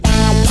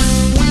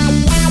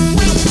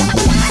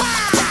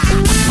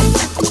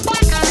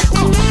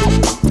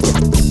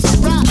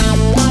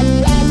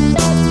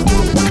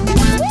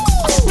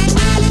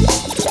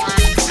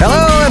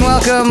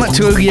Welcome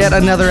to yet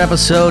another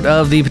episode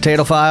of the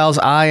Potato Files.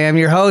 I am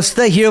your host,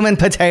 the human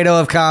potato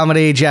of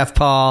comedy, Jeff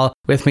Paul.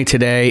 With me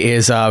today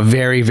is a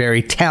very,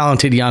 very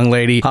talented young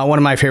lady. One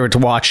of my favorite to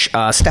watch.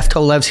 Steph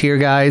Tolev's here,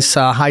 guys.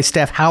 Hi,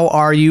 Steph. How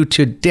are you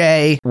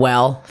today?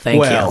 Well,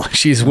 thank you.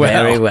 She's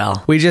well. Very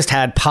well. We just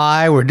had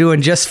pie. We're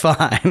doing just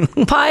fine.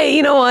 Pie,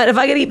 you know what? If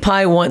I could eat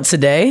pie once a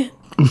day,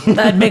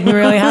 that'd make me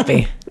really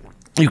happy.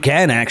 You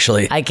can,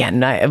 actually. I can,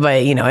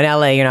 but in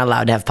LA, you're not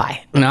allowed to have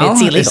pie. No?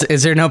 It's illegal.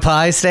 Is there no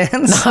pie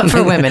stands? Not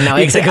for women, no.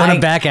 You have to go to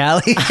back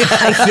alley? Yeah,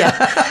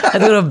 I have to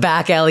go to a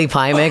back alley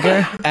pie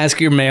maker. Ask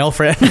your male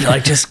friend,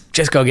 like,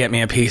 just go get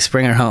me a piece.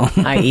 Bring her home.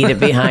 I eat it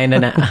behind a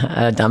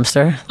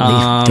dumpster.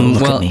 Don't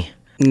look at me.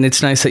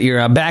 It's nice that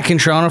you're back in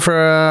Toronto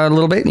for a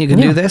little bit and you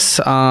can do this.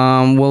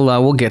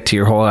 We'll get to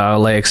your whole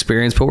LA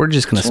experience, but we're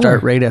just going to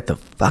start right at the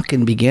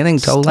fucking beginning.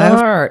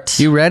 Tolev,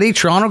 you ready?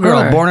 Toronto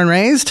girl, born and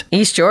raised?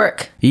 East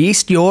York.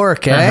 East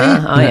York, eh?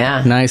 Uh-huh. Oh,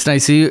 yeah. Nice.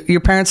 So your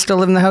parents still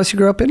live in the house you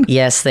grew up in?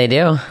 Yes, they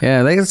do.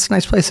 Yeah, it's a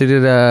nice place. They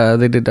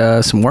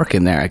did some work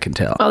in there, I can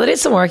tell. Oh, they did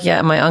some work,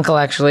 yeah. My uncle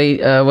actually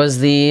was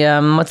the,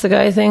 what's the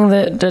guy thing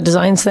that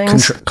designs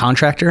things?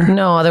 Contractor?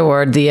 No, other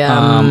word. The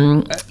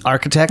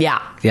architect?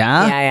 Yeah.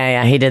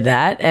 Yeah? He did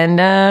that. And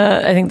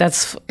I think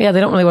that's, they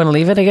don't really want to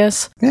leave it, I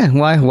guess. Yeah,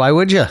 why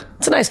would you?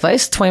 It's a nice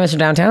place. 20 minutes from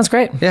downtown. It's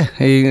great. Yeah,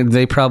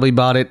 they probably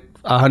bought it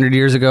 100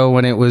 years ago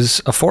when it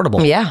was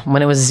affordable. Yeah,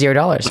 when it was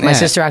 $0. My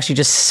sister actually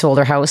just sold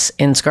her house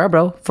in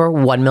Scarborough for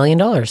 $1 million.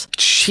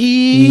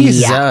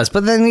 Jesus. Yeah.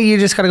 But then you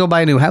just got to go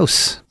buy a new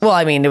house. Well,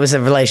 I mean, it was a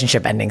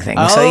relationship ending thing.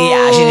 So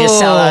yeah, she just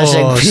sell the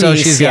house. So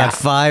she's got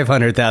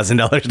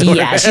 $500,000 to work.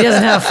 Yeah, she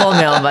doesn't have a full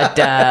mill,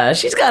 but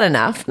she's got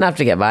enough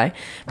to get by.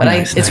 But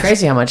it's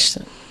crazy how much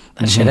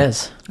that shit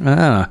is.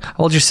 How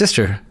old's your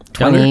sister?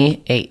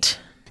 28.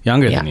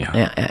 Younger than you.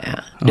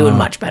 Yeah. Doing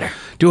much better.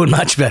 Doing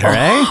much better,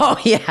 eh? Oh,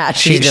 yeah.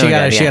 She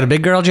got a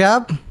big girl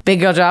job? Big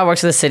girl job,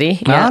 works for the city.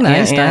 Yeah,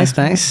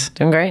 nice.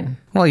 Doing great.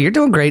 Well, you're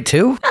doing great,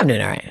 too. I'm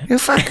doing all right. You're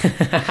fine.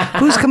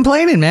 Who's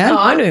complaining, man? No,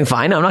 I'm doing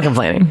fine. No, I'm not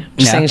complaining.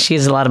 Just saying she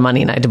has a lot of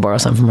money and I had to borrow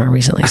some from her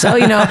recently. So,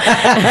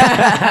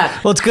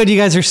 Well, it's good you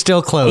guys are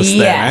still close then,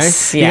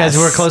 yes, right? You guys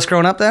were close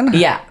growing up then?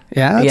 Yeah.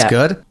 Yeah, that's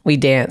good. We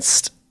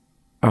danced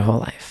our whole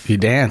life. You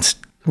danced.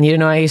 You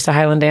didn't know I used to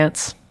Highland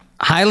dance?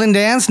 Highland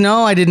dance?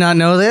 No, I did not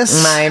know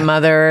this. My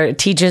mother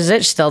teaches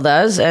it, still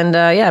does. And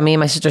me and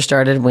my sister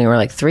started when we were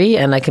like 3,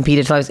 and I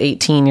competed till I was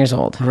 18 years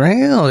old.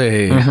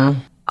 Really? Mm-hmm.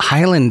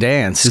 Highland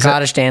dance.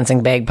 Scottish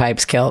dancing,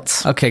 bagpipes,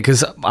 kilts. Okay,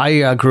 because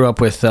I grew up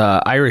with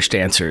Irish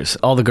dancers.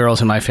 All the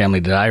girls in my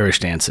family did Irish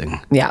dancing.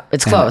 Yeah,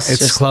 it's close.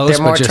 It's close.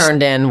 They're more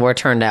turned in, we're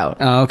turned out.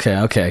 Oh,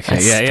 okay.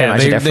 That's Yeah.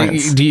 much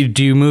difference.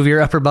 Do you move your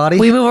upper body?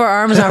 We move our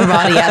arms and upper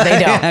body. Yeah, they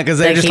don't. Yeah, because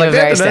they just keep like it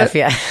very stiff.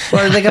 Yeah.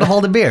 Or they got to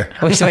hold a beer.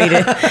 Which you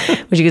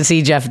can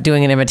see Jeff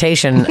doing an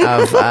imitation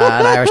of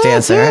an Irish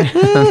dancer.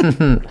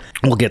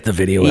 We'll get the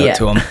video out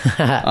to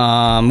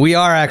him. We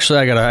are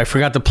actually, I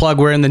forgot to plug,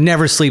 we're in the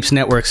Never Sleeps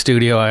Network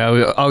studio.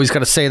 I always got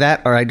to say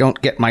that or I don't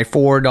get my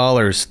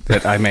 $4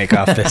 that I make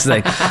off this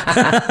thing.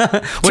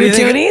 What do you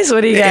think?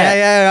 What do you get?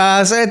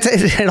 Yeah. So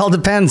it all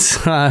depends.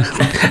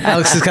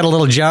 Alex has got a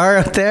little jar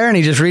out there and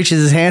he just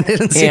reaches his hand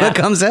in and see what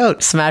comes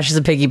out. Smashes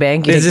a piggy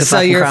bank. Is this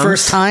your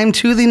first time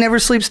to the Never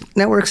Sleeps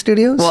Network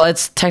studios? Well,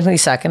 it's technically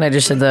second. I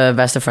just did the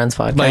Best of Friends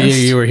podcast. But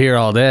you were here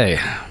all day.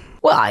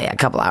 Well, yeah, a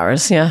couple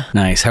hours, yeah.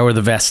 Nice. How are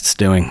the vests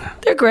doing?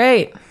 They're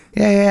great.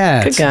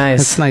 Yeah. Good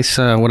guys. It's nice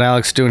what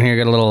Alex is doing here.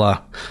 Got a little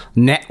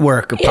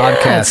network of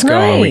podcasts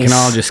going. Nice. We can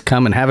all just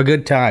come and have a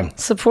good time.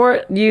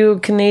 Support you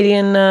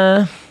Canadian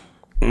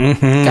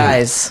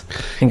guys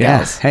and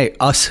gals. Hey,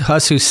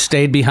 us who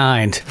stayed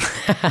behind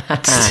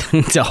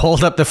to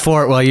hold up the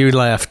fort while you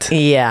left.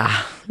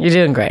 Yeah. You're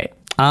doing great.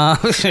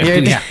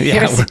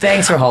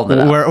 Thanks for holding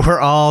it up. We're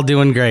all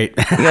doing great.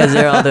 You guys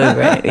are all doing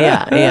great.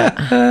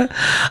 Yeah.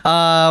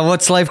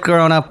 What's life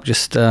growing up?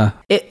 Just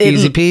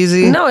easy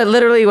peasy? No, it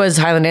literally was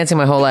Highland dancing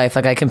my whole life.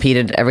 Like I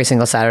competed every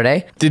single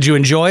Saturday. Did you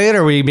enjoy it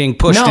or were you being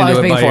pushed into it? No, I was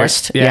being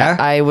forced. Yeah?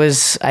 I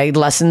had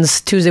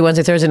lessons Tuesday,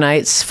 Wednesday, Thursday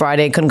nights.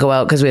 Friday couldn't go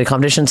out because we had a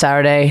competition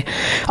Saturday.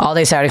 All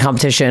day Saturday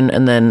competition.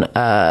 And then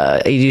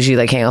I usually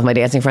like hang out with my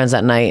dancing friends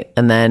that night.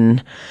 And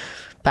then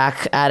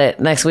back at it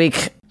next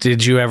week.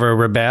 Did you ever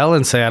rebel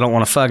and say, I don't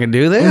want to fucking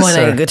do this?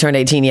 When I turned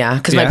 18, yeah.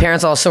 Because my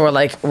parents also were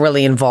like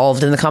really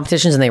involved in the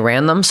competitions and they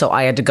ran them. So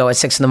I had to go at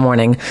 6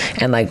 a.m.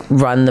 and like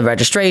run the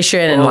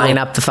registration and line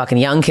up the fucking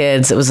young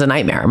kids. It was a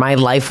nightmare. My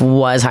life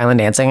was Highland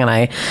dancing and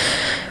I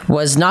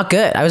was not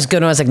good. I was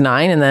good when I was like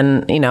 9 and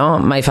then,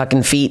 my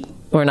fucking feet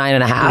were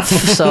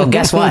 9.5. So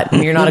guess what?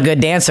 You're not a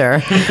good dancer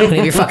when you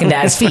have your fucking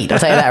dad's feet. I'll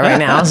tell you that right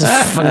now. It's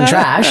fucking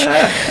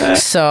trash.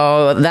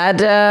 So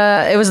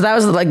that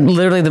was like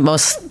literally the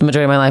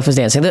majority of my life was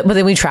dancing. But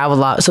then we traveled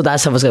a lot. So that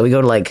stuff was good. We go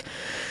to like,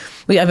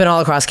 I've been all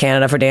across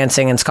Canada for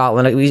dancing in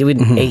Scotland. We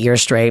did 8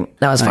 years straight.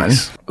 That was fun.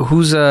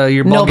 Who's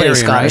your Bulgarian? Nobody's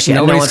Scottish. Right?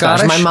 Yeah, Nobody's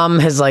Scottish.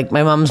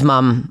 My mom's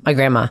mom, my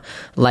grandma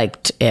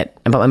liked it.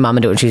 I put my mom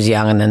into it when she was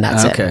young, and then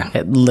that's it.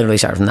 It literally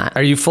started from that.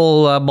 Are you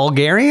full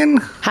Bulgarian?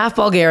 Half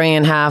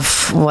Bulgarian,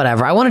 half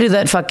whatever. I want to do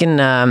that fucking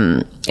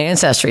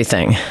ancestry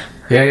thing.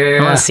 I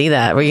want to see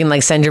that. Where you can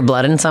like send your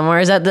blood in somewhere.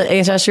 Is that the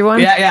Ancestry one?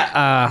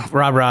 Yeah.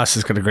 Rob Ross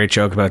has got a great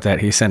joke about that.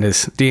 He sent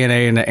his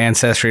DNA into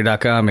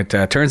Ancestry.com. It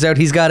turns out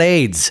he's got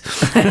AIDS.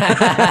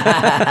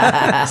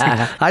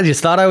 I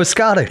just thought I was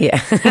Scottish.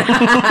 Yeah.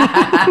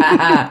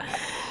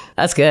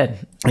 That's good.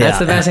 That's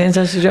the best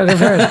Ancestry joke I've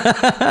heard.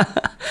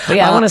 But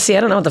yeah, I want to see. I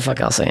don't know what the fuck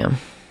else I am.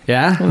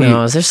 Yeah? Who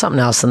knows? There's something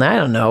else in there. I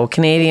don't know.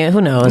 Canadian.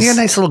 Who knows? You got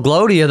a nice little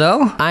glow to you,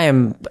 though.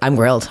 I'm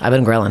grilled. I've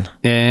been grilling.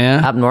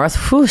 Yeah. Up north,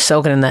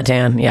 soaking in that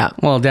tan. Yeah.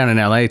 Well, down in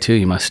LA too,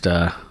 you must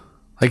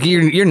like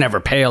you're never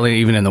pale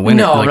even in the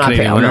winter. No, like I'm not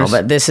Canadian pale. winters.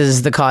 No,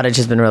 but the cottage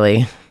has been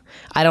really.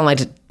 I don't like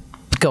to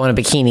go in a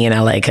bikini in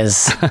LA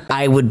because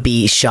I would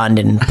be shunned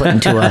and put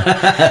into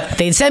a.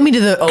 They'd send me to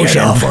the ocean. Get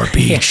off our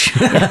beach.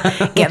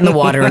 Yeah. Get in the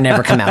water and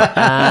never come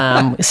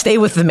out. Stay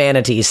with the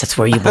manatees. That's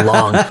where you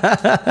belong.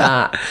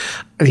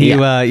 You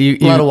a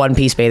lot of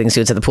one-piece bathing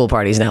suits at the pool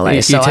parties in LA.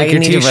 You take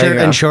your t-shirt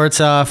and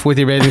shorts off with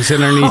your bathing suit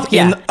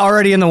underneath,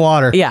 already in the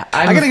water. Yeah,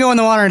 I gotta go in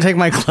the water and take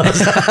my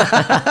clothes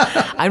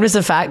off. I'm just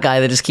a fat guy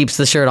that just keeps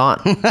the shirt on.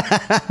 I'm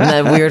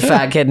that weird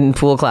fat kid in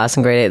pool class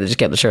in grade 8 that just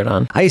kept the shirt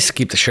on. I used to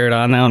keep the shirt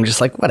on. Now I'm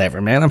just like, whatever,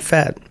 man. I'm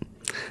fat.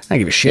 I don't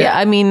give a shit. Yeah,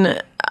 I mean,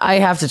 I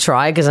have to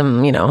try because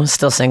I'm,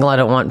 still single. I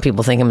don't want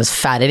people thinking I'm this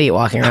fat idiot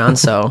walking around.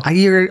 So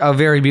you're a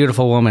very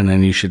beautiful woman,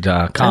 and you should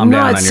calm down on yourself.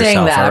 I'm not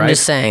saying that. All right? I'm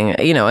just saying,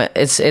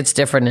 it's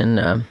different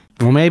in.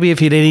 Well, maybe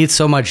if you didn't eat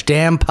so much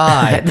damn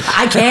pie.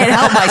 I can't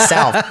help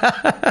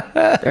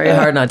myself. Very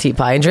hard not to eat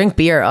pie and drink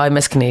beer. Oh, I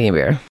miss Canadian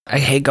beer. I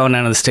hate going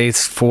down to the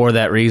States for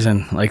that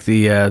reason. Like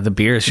the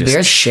beer is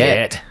just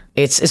shit.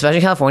 It's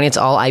especially California. It's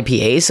all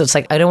IPAs, so it's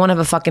like I don't want to have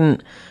a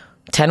fucking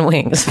 10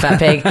 wings, fat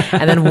pig,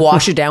 and then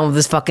wash it down with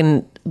this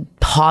fucking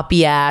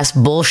poppy ass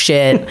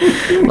bullshit.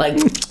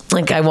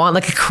 Like I want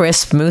like a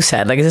crisp moose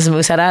head. Like, is this a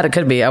moose head ad? It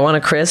could be. I want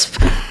a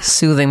crisp,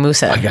 soothing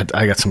moose head.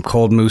 I got some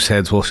cold moose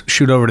heads. We'll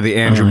shoot over to the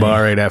Andrew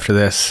Bar right after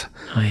this.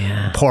 Oh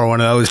yeah. Pour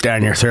one of those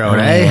down your throat,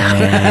 eh?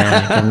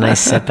 Yeah. Get a nice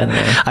sip in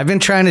there. I've been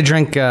trying to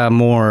drink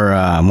more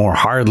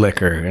hard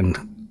liquor and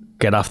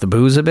get off the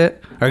booze a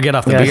bit, or get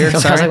off the beer. I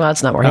was Sorry. like, well,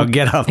 that's not working. Oh,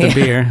 get off the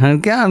beer.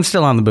 I'm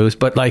still on the booze,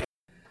 but like.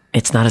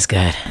 It's not as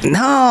good.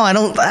 No, I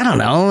don't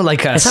know.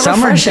 Like a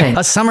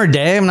summer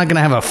day, I'm not gonna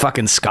have a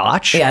fucking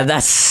scotch. Yeah,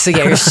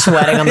 you're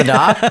sweating on the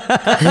dock.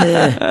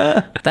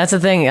 That's the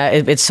thing.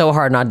 It's so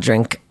hard not to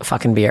drink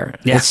fucking beer.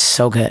 Yeah. It's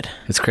so good.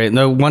 It's great.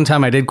 The one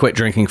time I did quit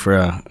drinking for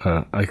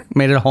I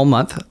made it a whole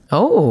month.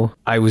 Oh.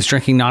 I was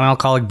drinking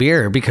non-alcoholic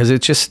beer because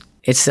it just.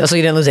 So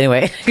you didn't lose any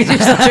weight? You're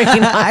still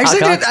drinking I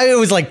actually did. It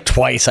was like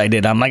twice I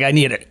did. I'm like, I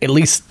need at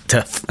least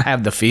to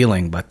have the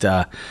feeling,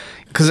 but.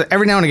 Because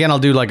every now and again I'll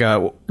do like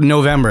a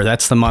November.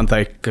 That's the month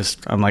because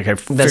I'm like, I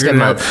figured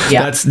it out.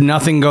 Yeah. That's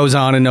nothing goes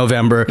on in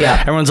November. Yeah.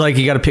 Everyone's like,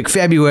 you got to pick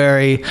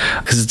February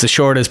because it's the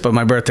shortest, but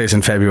my birthday's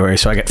in February,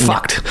 so I get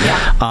fucked.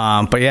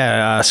 Yeah. But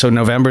yeah, so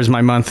November's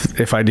my month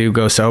if I do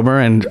go sober,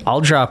 and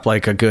I'll drop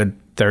like a good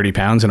 30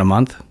 pounds in a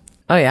month.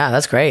 Oh yeah,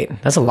 that's great.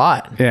 That's a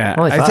lot. Yeah.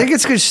 I think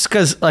it's just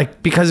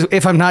because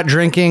if I'm not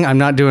drinking, I'm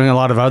not doing a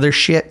lot of other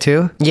shit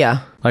too.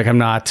 Yeah. Like I'm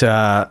not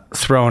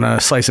throwing a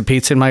slice of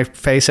pizza in my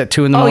face at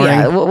 2 a.m. Oh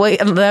yeah, well,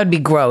 that would be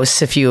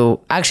gross if you.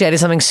 Actually, I did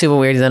something super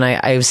weird. Then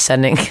I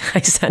sent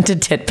a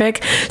tit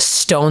pic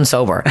stone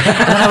sober, and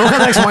then I woke up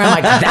the next morning. I'm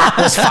like, that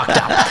was fucked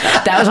up.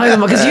 That was my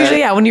because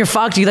usually when you're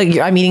fucked,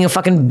 I'm eating a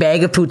fucking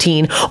bag of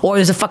poutine, or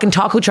there's a fucking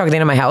taco truck at the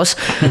end of my house.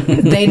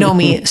 They know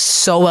me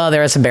so well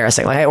there. It's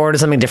embarrassing. Like I ordered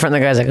something different.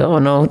 And the guy's like, oh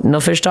no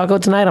fish taco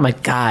tonight. I'm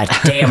like, God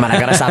damn it, I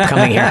gotta stop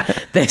coming here.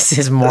 This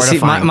is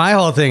mortifying. See, my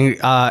whole thing,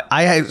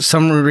 I had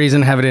some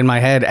reason have it in my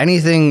head.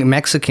 Anything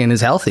Mexican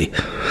is healthy.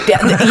 Yeah,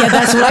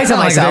 that's what I tell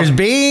myself. There's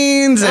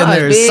beans and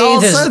there's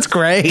salsa. It's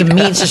great. The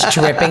meat's just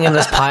dripping in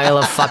this pile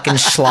of fucking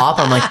slop.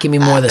 I'm like, give me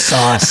more of the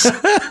sauce.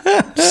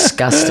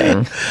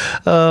 Disgusting.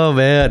 Oh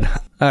man.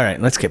 All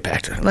right, let's get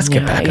back on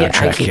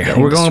track here.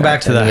 We're going back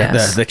to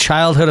the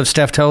childhood of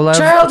Steph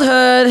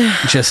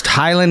Tolev. Just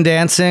Highland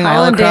dancing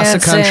all across the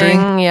country.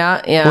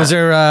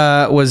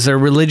 Yeah. Was there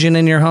religion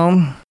in your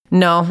home?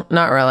 No,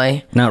 not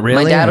really. Not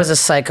really? My dad was a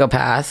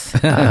psychopath,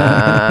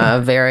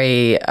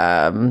 very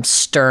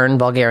stern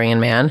Bulgarian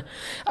man.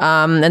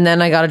 And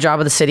then I got a job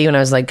at the city when I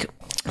was like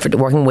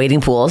working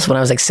waiting pools when I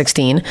was like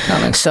 16. Oh,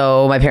 nice.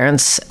 So my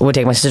parents would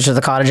take my sister to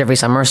the cottage every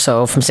summer.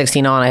 So from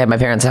 16 on, I had my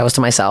parents' house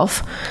to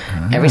myself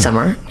every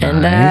summer.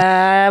 And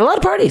a lot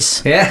of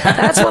parties. Yeah.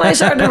 That's when I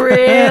started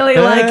really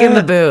liking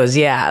the booze.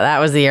 Yeah, that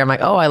was the year I'm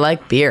like, oh, I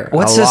like beer.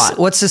 What's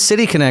the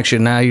city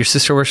connection now? Your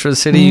sister works for the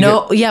city?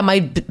 My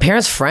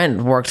parents'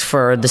 friend worked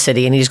for the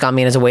city and he just got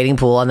me in as a waiting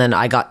pool. And then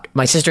I got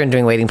my sister in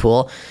doing waiting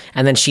pool.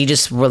 And then she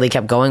just really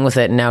kept going with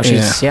it. And now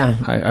she's,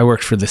 I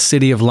worked for the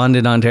City of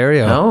London,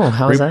 Ontario. Oh,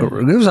 how was that?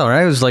 It was all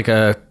right. It was like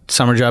a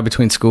summer job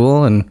between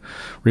school and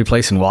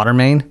replacing water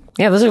main.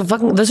 Yeah,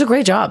 those are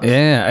great jobs.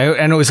 Yeah,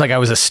 and it was like I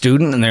was a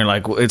student, and they're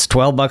like, it's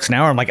 $12 an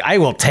hour. I'm like, I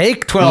will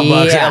take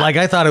 $12. Yeah. Like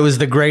I thought it was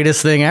the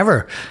greatest thing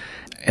ever.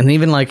 And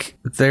even like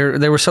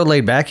they were so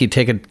laid back, you'd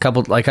take a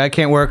couple. Like I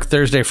can't work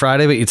Thursday,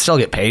 Friday, but you'd still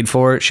get paid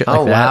for it. Shit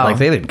like that. Wow. Like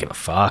they didn't give a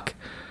fuck.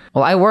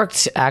 Well, I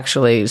worked,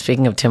 actually,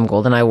 speaking of Tim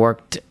Golden, I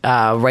worked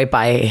right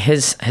by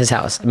his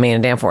house, Maine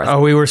and Danforth.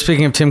 Oh, we were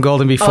speaking of Tim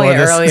Golden before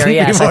this. Earlier,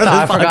 yes.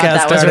 I forgot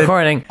that was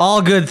recording.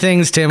 All good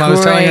things, Tim. I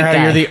was telling her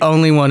how you're the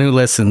only one who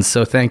listens,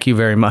 so thank you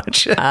very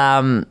much.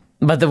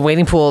 But the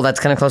wading pool that's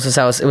kind of close to his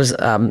house, it was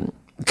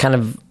kind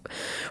of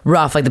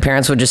rough. Like the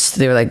parents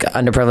they were like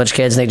underprivileged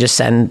kids, and they just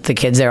send the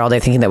kids there all day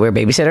thinking that we were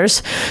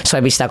babysitters. So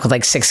I'd be stuck with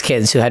like 6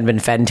 kids who hadn't been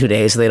fed in 2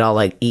 days. So they'd all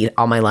like eat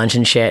all my lunch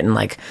and shit and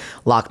like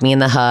lock me in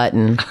the hut.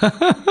 And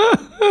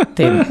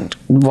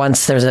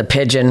once there's a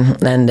pigeon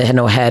and they had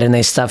no head, and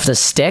they stuffed a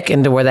stick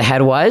into where the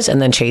head was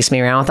and then chased me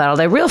around with that all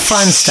day. Real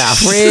fun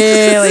stuff.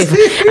 Really.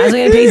 I was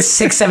getting paid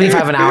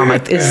 $6.75 an hour. I'm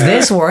like, is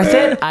this worth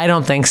it? I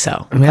don't think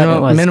so.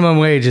 Minimum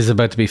wage is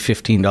about to be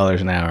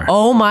 $15 an hour.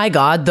 Oh my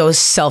God, those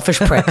selfish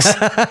pricks.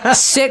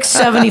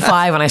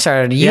 $6.75 when I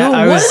started. What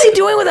are they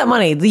doing with that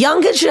money? The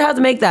young kids should have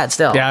to make that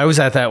still. Yeah, I was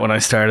at that when I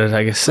started.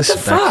 I guess what the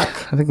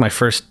fuck? I think my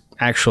first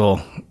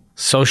actual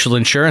social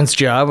insurance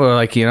job, or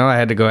like, I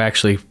had to go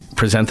actually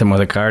present them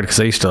with a card because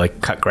I used to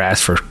like cut grass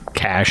for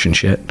cash and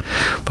shit.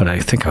 But I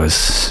think I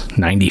was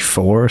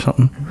 94 or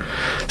something.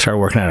 Started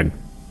working at a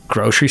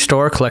grocery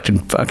store collecting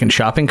fucking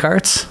shopping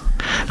carts.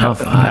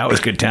 That was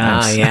good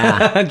times. Oh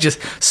yeah.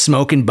 Just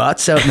smoking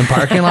butts out in the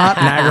parking lot,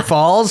 Niagara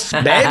Falls,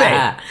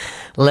 baby.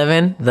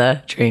 Living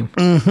the dream.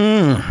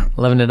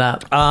 Mm-hmm. Living it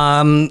up.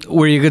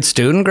 Were you a good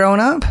student growing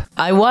up?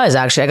 I was,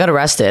 actually. I got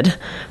arrested,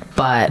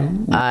 but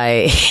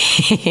I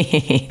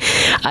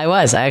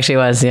actually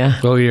was, yeah.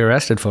 What were you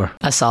arrested for?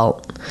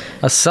 Assault.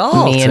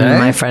 Me and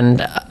my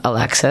friend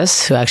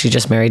Alexis, who actually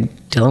just married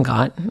Dylan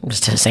Gott. I'm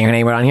just saying her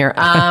name right on here.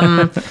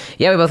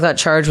 Yeah, we both got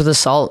charged with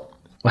assault.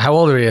 How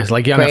old were you?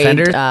 Like young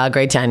offenders?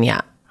 Grade 10,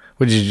 yeah.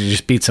 Would you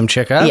just beat some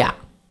chick up? Yeah.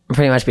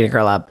 Pretty much beat a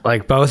girl up.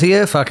 Like both of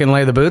you? Fucking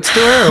lay the boots to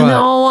her or what?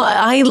 No,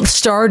 I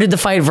started the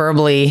fight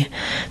verbally.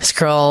 This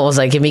girl was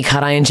like, give me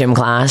cut-eye in gym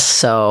class.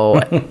 So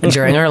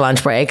during our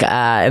lunch break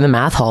in the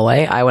math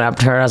hallway, I went up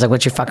to her. I was like,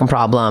 what's your fucking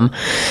problem?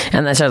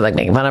 And I started like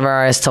making fun of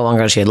her. I told one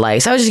girl she had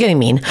lice. I was just getting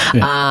mean.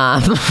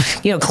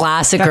 Yeah.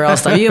 Classic girl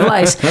stuff. You have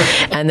lice.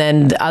 And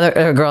then the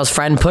other girl's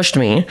friend pushed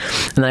me.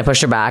 And then I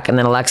pushed her back. And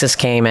then Alexis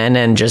came in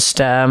and just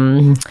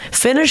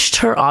finished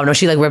her off. No,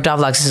 she like ripped off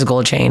Alexis's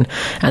gold chain.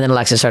 And then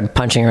Alexis started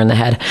punching her in the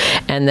head.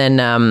 And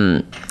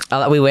then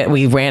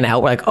we ran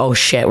out. We're like, oh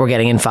shit, we're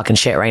getting in fucking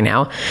shit right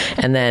now.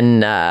 And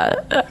then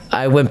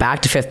I went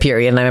back to 5th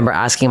period, and I remember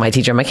asking my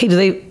teacher, I'm like, hey,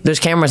 there's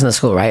cameras in the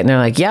school, right? And they're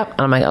like, yep.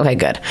 And I'm like, okay,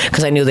 good.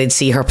 Because I knew they'd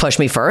see her push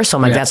me first. So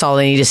I'm like, that's all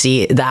they need to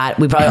see. That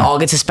we probably all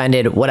get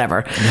suspended,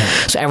 whatever.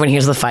 Yeah. So everyone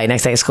hears the fight.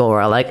 Next day at school,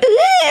 we're all like,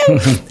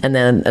 and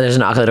then there's a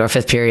knock on the door,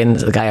 5th period, and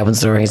the guy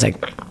opens the door, and he's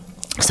like,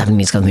 Stephanie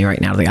needs to come to me right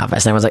now to the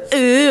office. And I was like,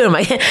 ooh, I'm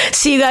like,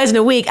 see you guys in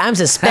a week. I'm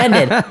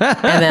suspended. And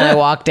then I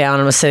walked down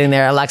and was sitting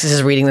there. Alexis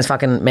is reading this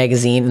fucking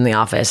magazine in the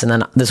office. And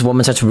then this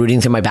woman starts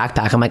rooting through my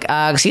backpack. I'm like,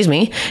 excuse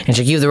me. And she's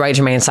like, you have the right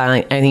to remain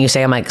silent. Anything you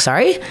say, I'm like,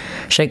 sorry?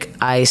 She's like,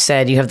 I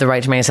said you have the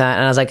right to remain silent.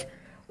 And I was like,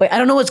 wait, I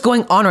don't know what's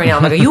going on right now.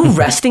 I'm like, are you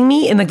arresting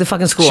me in like the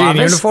fucking school office?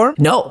 In uniform?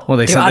 No. Well,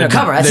 they said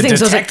undercover. That's the thing.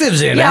 Detectives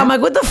so like, in. Yeah, I'm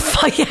like, what the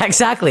fuck? Yeah,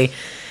 exactly.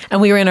 And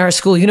we were in our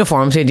school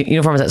uniforms. We had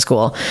uniforms at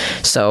school.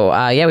 So,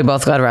 we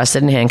both got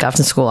arrested and handcuffed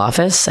in school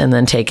office and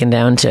then taken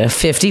down to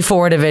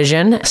 54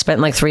 Division. Spent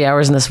like 3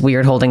 hours in this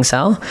weird holding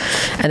cell.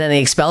 And then they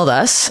expelled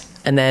us.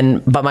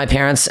 But my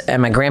parents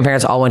and my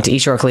grandparents all went to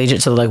East Shore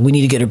Collegiate, so they're like, we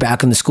need to get her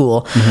back in the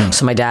school. Mm-hmm.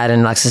 So my dad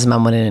and Alexis'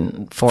 mom went in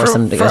and forced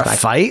them to get us back.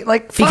 Fight?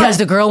 Because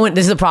the girl went,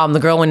 this is the problem,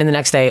 the girl went in the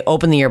next day,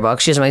 opened the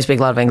yearbook, she doesn't really speak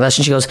a lot of English,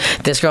 and she goes,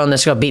 this girl and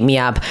this girl beat me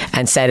up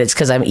and said it's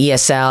because I'm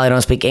ESL, I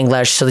don't speak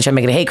English, so they tried to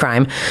make it a hate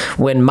crime.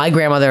 When my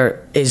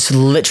grandmother is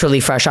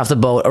literally fresh off the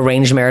boat,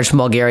 arranged marriage from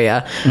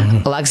Bulgaria,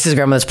 Alexis'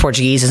 grandmother's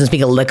Portuguese, doesn't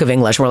speak a lick of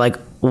English. We're like,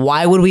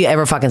 why would we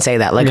ever fucking say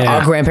that? Like,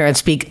 our grandparents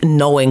speak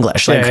no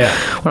English. Like,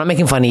 we're not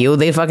making fun of you.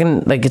 They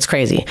fucking, like, it's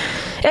crazy.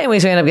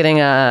 Anyways, we ended up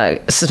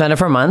getting suspended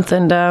for a month,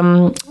 and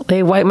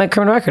they wiped my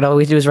criminal record. All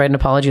we do is write an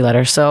apology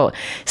letter. So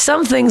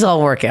some things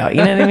all work out.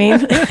 You know what I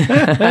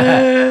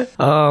mean?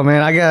 Oh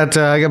man, I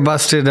got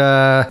busted.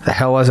 The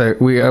hell was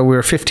it? We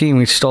were 15.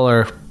 We stole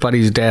our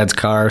buddy's dad's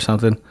car or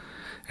something.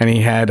 And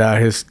he had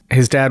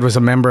his dad was a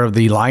member of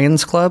the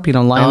Lions Club,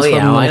 Lions Club. Oh yeah,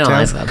 I know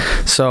Lions Club.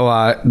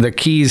 So the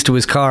keys to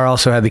his car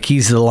also had the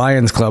keys to the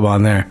Lions Club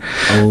on there.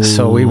 Ooh.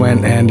 So we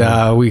went and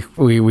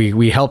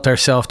we helped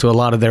ourselves to a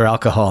lot of their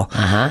alcohol,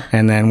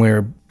 and then we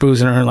were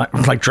boozing her,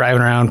 like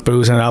driving around,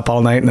 boozing it up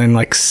all night, and then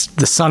like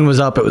the sun was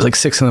up. It was like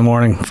 6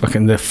 a.m.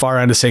 Fucking the far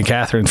end of St.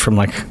 Catharines from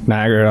like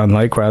Niagara on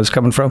Lake where I was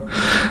coming from.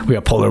 We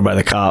got pulled over by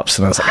the cops,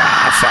 and I was like,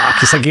 fuck.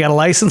 He's like, you got a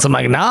license? I'm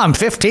like, nah, I'm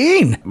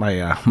 15. Did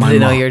they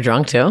know you're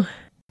drunk too?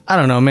 I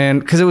don't know, man,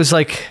 because it was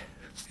like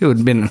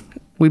we'd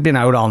been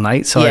out all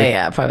night, so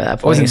probably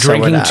that point. I wasn't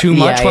drinking too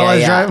much while I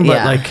was driving,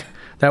 but like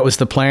that was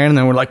the plan. And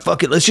then we're like,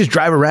 fuck it, let's just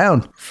drive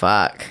around.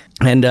 Fuck.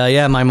 And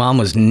my mom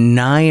was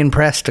nigh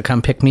impressed to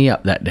come pick me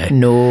up that day.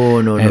 No.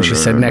 And she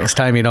said, next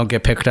time you don't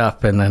get picked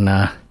up. And then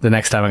the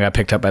next time I got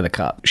picked up by the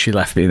cop, she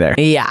left me there.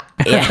 Yeah.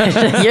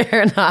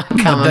 You're not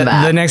coming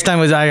back. The next time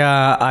was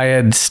I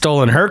had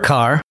stolen her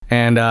car.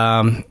 And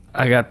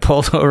I got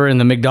pulled over in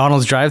the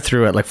McDonald's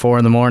drive-thru at like 4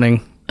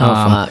 a.m.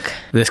 Oh, fuck.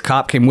 This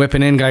cop came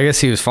whipping in. I guess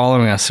he was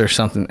following us or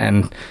something.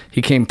 And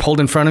he came,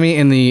 pulled in front of me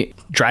in the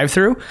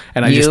drive-thru.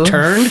 And I just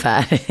turned.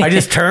 I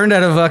just turned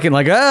out of fucking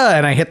like,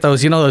 and I hit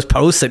those, those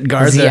posts that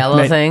guard the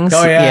yellow things.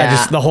 Oh, yeah.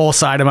 Just the whole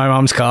side of my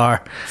mom's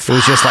car. It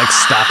was just like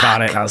stuck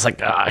on it. And I was like,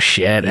 oh,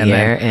 shit.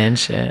 And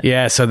shit.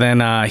 Yeah. So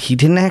then he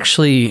didn't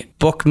actually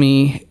book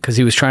me because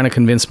he was trying to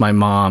convince my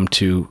mom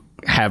to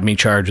have me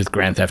charged with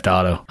Grand Theft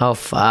Auto. Oh,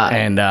 fuck.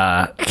 And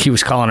he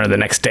was calling her the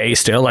next day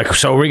still, like,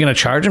 so are we going to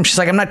charge him? She's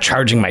like, I'm not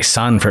charging my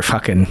son for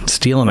fucking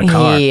stealing a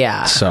car.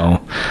 Yeah.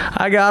 So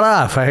I got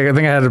off. I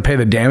think I had to pay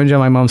the damage on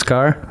my mom's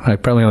car. I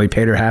probably only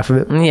paid her half of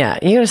it. Yeah,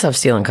 you got to stop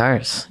stealing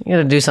cars. You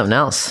got to do something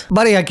else.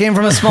 Buddy, I came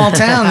from a small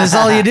town. This is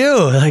all you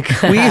do. Like,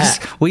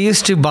 we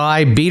used to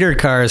buy beater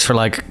cars for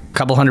like a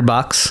couple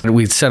 $100.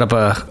 We'd set up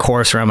a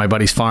course around my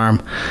buddy's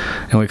farm,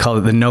 and we called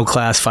it the No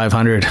Class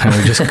 500. And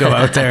we'd just go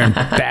out there and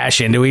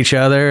bash into each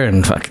other,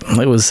 and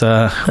fucking, it was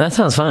that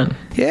sounds fun.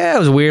 Yeah, it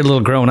was weird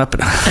little growing up.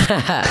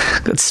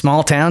 Good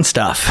small town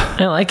stuff.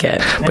 I like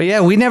it. But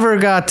yeah, we never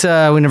got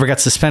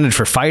suspended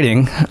for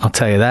fighting, I'll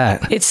tell you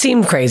that. It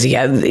seemed crazy.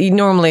 Yeah,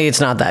 normally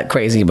it's not that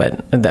crazy,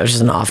 but that was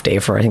just an off day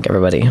for I think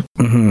everybody.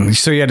 Mm-hmm.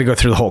 So you had to go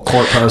through the whole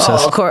court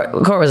process. Court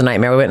was a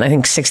nightmare. We went I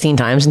think 16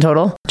 times in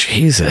total.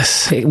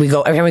 Jesus. We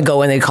go every time we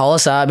go in, they'd call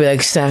us up, be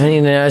like,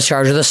 Stephanie,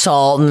 charged with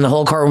assault, and the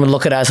whole courtroom would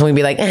look at us, and we'd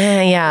be like,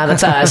 yeah,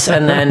 that's us.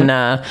 And then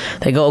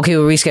they go, okay,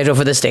 we'll reschedule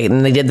for this date,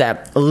 and they did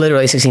that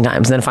literally 16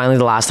 times. And then finally,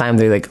 the last time,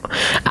 they like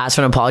asked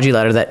for an apology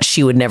letter that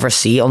she would never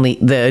see, only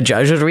the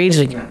judge would read.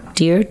 She's like,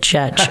 dear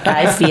judge,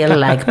 I feel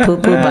like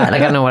poo-poo butt. Like, I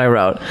don't know what I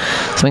wrote.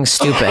 Something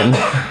stupid.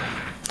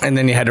 And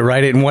then you had to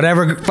write it in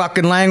whatever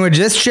fucking language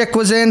this chick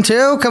was in,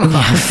 too? Come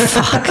on.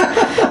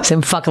 Fuck.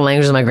 Same fucking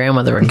language as my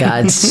grandmother, for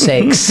God's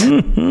sakes.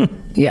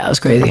 Yeah, it was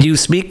crazy. Do you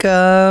speak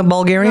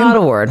Bulgarian? Not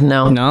a word,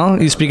 no. No?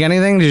 You speak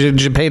anything?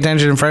 Did you pay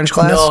attention in French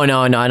class?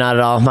 No, not at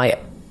all. My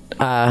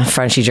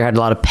French teacher had a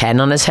lot of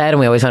pen on his head, and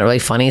we always found it really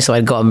funny, so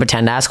I'd go up and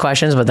pretend to ask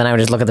questions, but then I would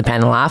just look at the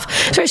pen and laugh.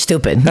 It's very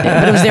stupid.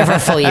 But it was there for a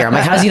full year. I'm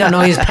like, how does he not know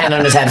he has pen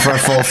on his head for a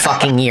full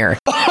fucking year?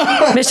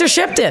 Mr.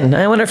 Shipton.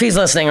 I wonder if he's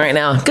listening right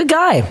now. Good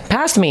guy.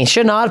 Passed me.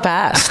 Should not have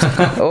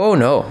passed. Oh,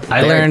 no.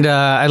 I learned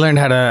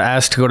how to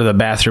ask to go to the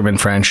bathroom in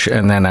French,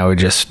 and then I would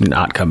just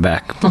not come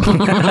back.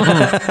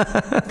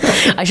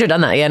 I should have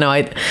done that. Yeah, no,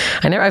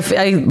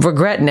 I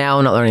regret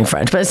now not learning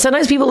French, but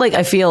sometimes people, like,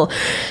 I feel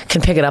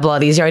can pick it up a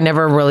lot easier. I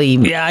never really...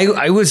 Yeah,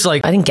 I was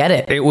like... I didn't get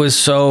it. It was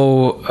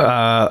so,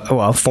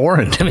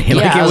 foreign to me. Yeah,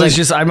 like, it was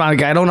just... I'm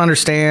like, I don't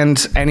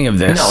understand any of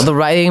this. No, the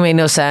writing made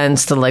no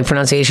sense. The, like,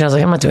 pronunciation, I was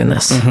like, I'm not doing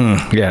this.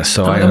 Mm-hmm. Yeah,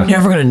 so I'm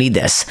never going to need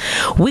this.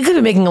 We could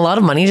be making a lot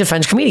of money as a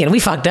French comedian. We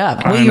fucked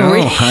up. I know.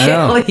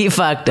 Really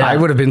fucked up. I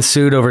would have been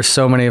sued over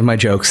so many of my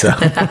jokes, though.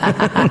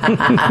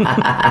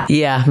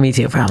 Yeah, me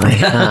too, probably.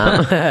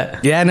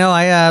 Yeah,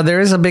 no, there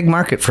is a big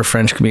market for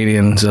French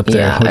comedians up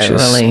there, which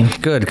is really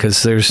good,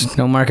 because there's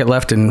no market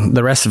left in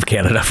the rest of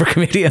Canada for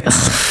comedians.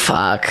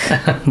 Fuck.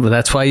 But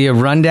that's why you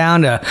run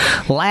down to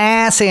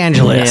Los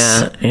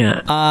Angeles.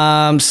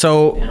 Yeah.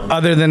 So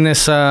other than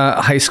this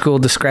high school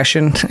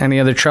discretion, any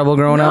other trouble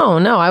growing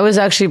up? No, I was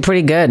actually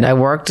pretty good. I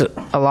worked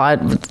a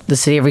lot with the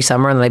city every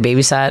summer, and then I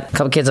babysat a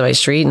couple kids on my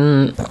street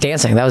and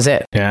dancing. That was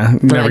it. Yeah.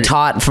 I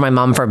taught for my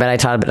mom for a bit. I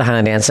taught a bit of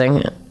Highland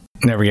dancing.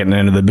 Never getting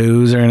into the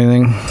booze or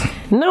anything?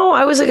 No,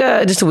 I was like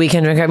just a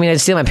weekend drinker. I mean,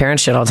 I'd steal my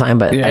parents' shit all the time,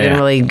 but I didn't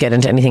really get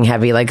into anything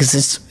heavy. Like,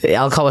 cause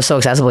alcohol was so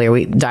accessible here.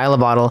 We dial a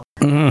bottle.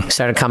 Mm-hmm.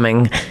 Started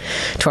coming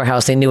to our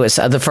house. They knew it.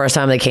 So the first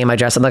time they came, I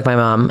dressed up like my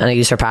mom and I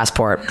used her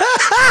passport.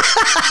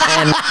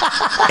 And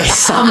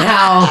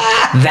somehow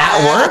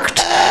that worked.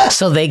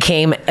 So they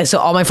came. So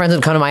all my friends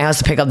would come to my house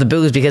to pick up the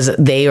booze because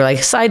they were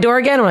like, side door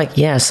again? We're like,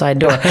 yeah, side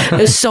door. It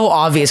was so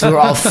obvious. We were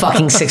all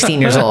fucking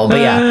 16 years old. But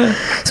yeah.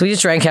 So we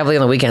just drank heavily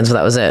on the weekends, so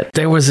that was it.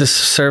 There was this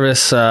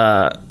service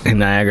in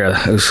Niagara.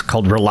 It was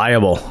called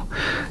Reliable.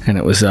 And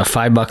it was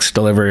 $5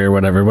 delivery or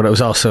whatever. But it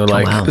was also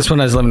like, this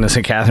when I was living in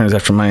St. Catharines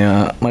after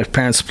my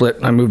parents split.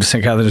 I moved to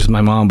St. Catharines with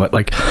my mom, but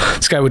like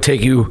this guy would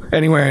take you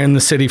anywhere in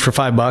the city for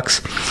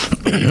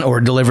 $5 or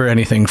deliver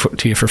anything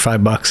to you for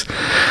 $5.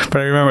 But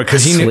I remember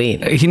because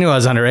he knew I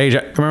was underage.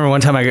 I remember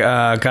one time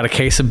I got a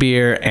case of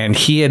beer and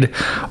he had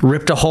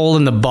ripped a hole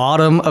in the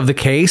bottom of the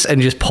case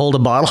and just pulled a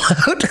bottle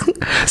out.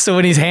 So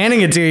when he's handing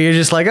it to you, you're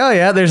just like, oh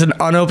yeah, there's an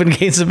unopened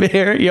case of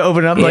beer. You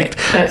open it up like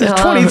there's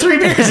 23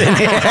 beers in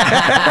here.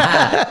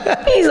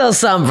 He's all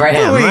some for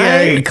him, right?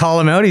 Yeah, you call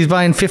him out. He's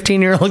buying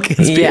 15-year-old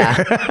kids beer.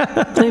 Yeah.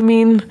 I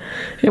mean,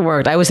 it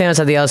worked. I was standing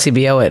outside the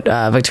LCBO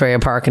at Victoria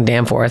Park in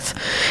Danforth,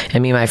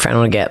 and me and my friend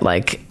would get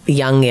like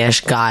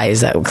youngish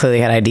guys that clearly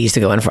had IDs to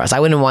go in for us. I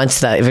went in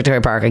once to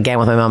Victoria Park again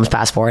with my mom's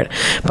passport,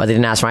 but they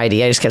didn't ask for my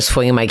ID. I just kept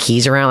swinging my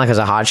keys around like I was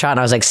a hot shot. And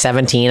I was like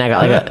 17. I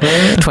got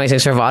like a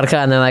 26 for vodka,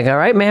 and they're like, "All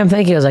right, ma'am,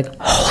 thank you." I was like,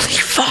 "Holy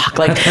fuck!"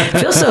 Like, it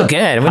feels so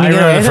good when you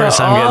remember the first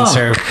time getting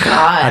served.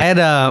 God. I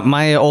had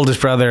my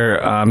oldest brother.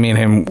 Me and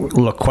him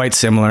look quite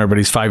similar, but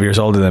he's 5 years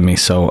older than me.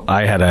 So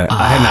I had an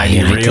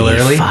ID real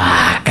early,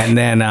 and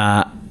then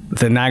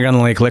the Niagara on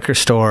the Lake liquor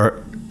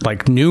store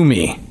like knew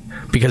me.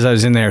 because I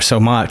was in there so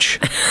much.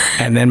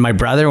 And then my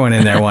brother went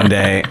in there one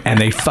day and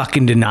they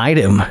fucking denied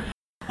him.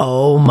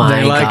 Oh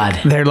my God.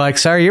 They're like,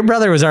 sorry, your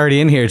brother was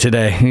already in here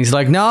today. And he's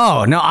like,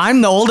 no,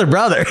 I'm the older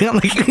brother. I'm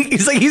like,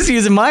 he's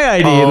using my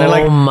ID. And they're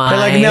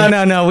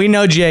like, no, we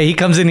know Jay. He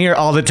comes in here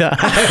all the time.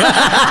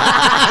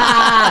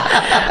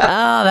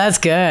 Oh, that's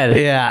good.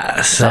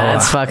 Yeah. So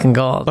that's fucking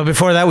gold. But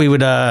before that, we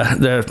would,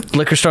 the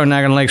liquor store in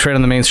Niagara Lakes right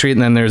on the main street.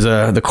 And then there's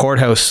the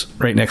courthouse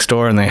right next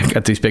door. And they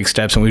got these big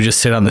steps. And we would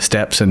just sit on the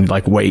steps and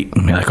like wait.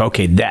 And be like,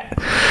 okay, that.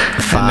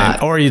 And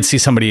then, or you'd see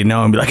somebody you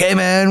know and be like, hey,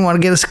 man, want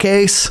to get us a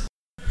case?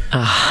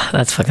 Ah,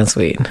 that's fucking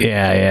sweet.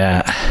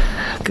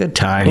 Yeah. Good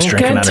times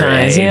drinking Good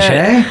underage, times,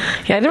 eh?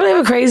 Yeah, I didn't really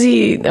have a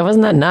crazy. I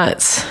wasn't that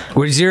nuts.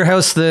 Was your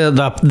house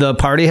the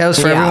party house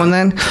for everyone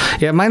then?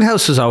 Yeah, my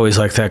house was always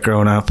like that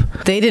growing up.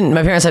 They didn't.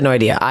 My parents had no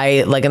idea.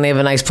 And they have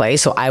a nice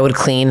place, so I would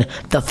clean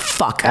the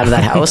fuck out of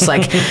that house.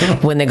 Like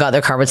when they got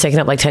their carpets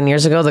taken up like 10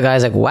 years ago, the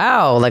guy's like,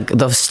 "Wow!" Like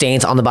the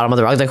stains on the bottom of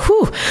the rug. Like,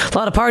 "Whew, a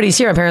lot of parties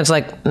here." My parents were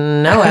like,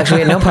 "No,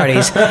 actually, we had no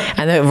parties."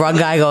 And the rug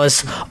guy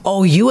goes,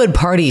 "Oh, you had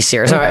parties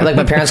here." So like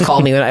my parents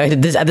called me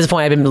at this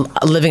point. I've been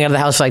living out of the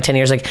house for like 10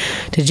 years. Like,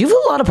 did you have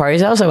a lot of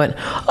parties at the house? I went,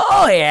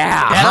 "Oh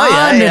yeah,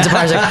 hundreds of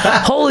parties."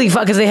 Like, holy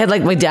fuck, because they had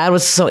like my dad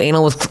was so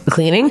anal with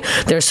cleaning.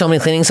 There's so many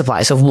cleaning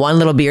supplies. So if one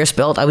little beer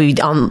spilled, I would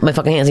be on my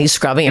fucking hands. He's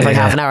scrubbing it for like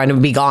half an hour and it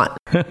would be gone.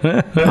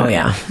 Oh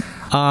yeah.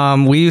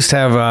 We used to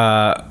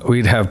have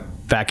we'd have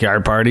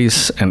backyard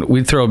parties, and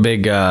we'd throw a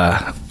big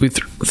I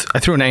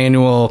threw an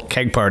annual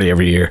keg party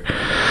every year.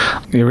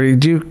 You ever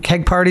do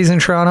keg parties in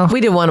Toronto?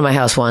 We did one at my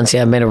house once.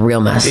 Yeah, made a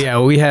real mess.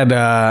 Yeah, we had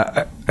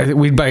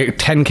we'd buy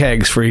 10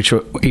 kegs for each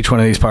one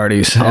of these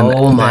parties. And,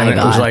 oh my God.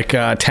 It was like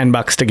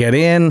 $10 to get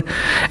in,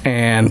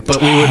 but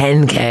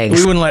 10 kegs.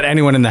 We wouldn't let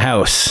anyone in the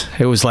house.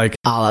 It was like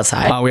all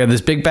outside. We had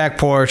this big back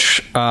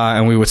porch,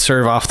 and we would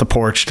serve off the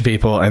porch to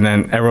people, and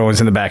then everyone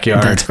was in the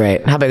backyard. That's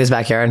great. How big was the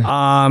backyard?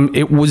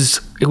 It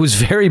was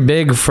very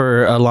big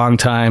for a long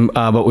time,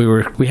 but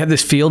we had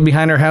this field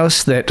behind our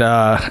house that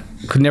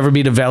could never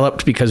be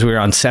developed because we were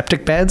on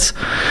septic beds.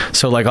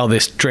 So like all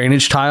this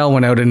drainage tile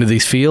went out into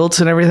these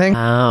fields and everything.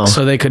 Oh.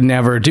 So they could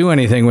never do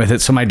anything with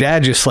it. So my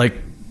dad just like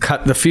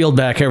cut the field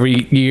back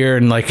every year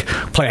and like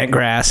plant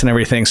grass and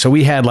everything. So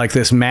we had like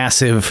this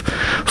massive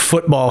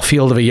football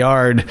field of a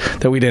yard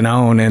that we didn't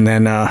own. And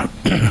then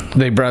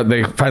they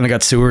finally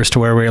got sewers to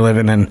where we were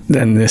living, and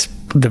then this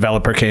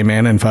developer came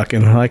in and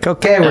fucking like,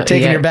 okay, we're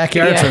taking your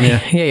backyard from you.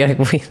 Yeah.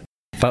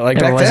 But like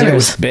back then it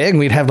was big.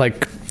 We'd have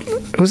like,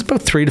 it was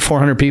about 300 to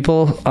 400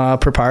 people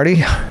per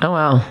party. Oh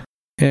wow.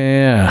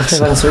 Yeah.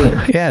 That's sweet.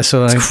 Yeah,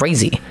 so it's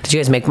crazy. Did you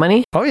guys make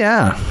money? Oh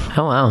yeah.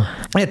 Oh wow.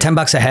 Yeah,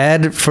 $10 a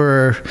head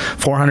for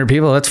 400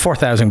 people. That's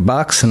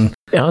 $4,000, and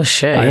oh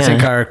shit. I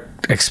think our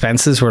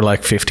expenses were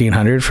like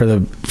 $1,500 for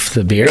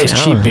the beer. It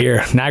was cheap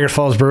beer. Niagara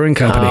Falls Brewing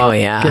Company. Oh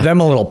yeah. Give them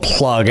a little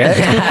plug, eh?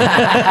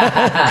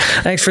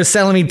 Thanks for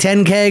selling me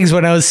 10 kegs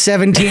when I was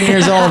 17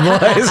 years old,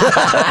 boys.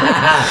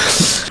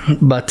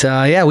 But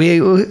yeah, I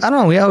don't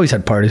know. We always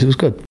had parties. It was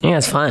good. Yeah,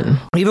 it's fun.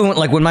 Even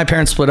when my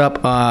parents split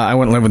up, I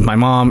went and lived with my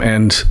mom,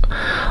 and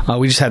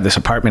we just had this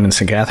apartment in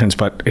St. Catharines,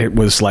 but it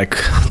was like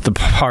the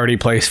party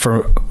place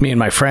for me and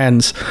my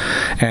friends.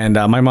 And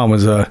my mom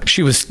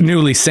she was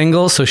newly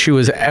single, so she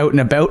was out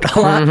and about a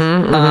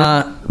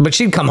lot. But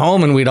she'd come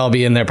home and we'd all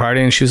be in there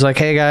partying, and she was like,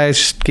 hey guys,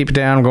 just keep it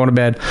down, I'm going to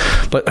bed.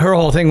 But her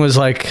whole thing was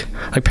like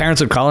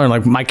parents would call her and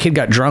like, my kid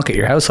got drunk at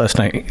your house last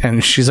night.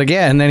 And she's like,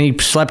 yeah, and then he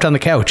slept on the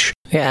couch.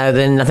 Yeah,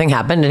 then nothing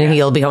happened, and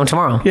he'll be home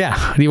tomorrow.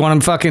 Yeah. Do you want him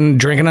fucking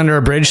drinking under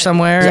a bridge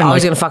somewhere? He's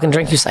always going to fucking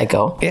drink, you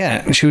psycho.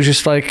 Yeah. And she was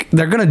just like,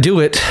 they're going to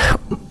do it.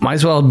 Might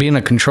as well be in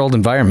a controlled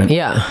environment.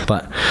 Yeah.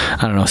 But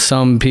I don't know.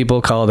 Some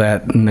people call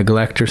that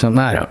neglect or something.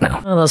 I don't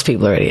know. Well, those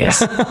people are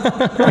idiots.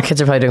 Our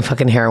kids are probably doing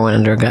fucking heroin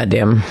under a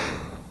goddamn...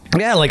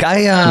 Yeah, like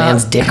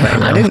man's dick right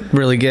now. I didn't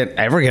really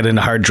ever get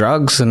into hard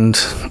drugs, and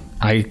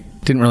I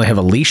didn't really have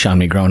a leash on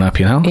me growing up,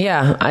 you know?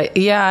 Yeah.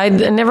 I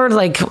never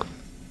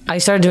I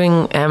started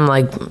doing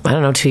like, I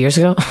don't know, 2 years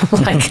ago.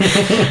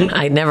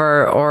 I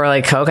never, or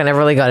like coke, I never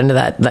really got into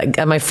that.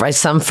 Like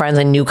some friends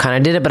I knew kind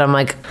of did it, but I'm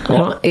like,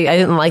 I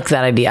didn't like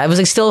that idea. I was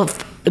like still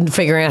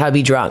figuring out how to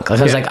be drunk. Like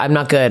I was like, I'm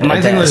not good. My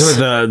thing was with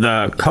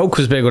the coke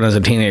was big when I was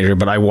a teenager,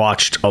 but I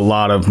watched a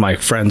lot of my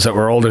friends that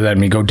were older than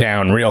me go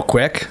down real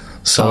quick.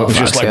 So it was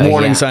just like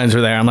warning signs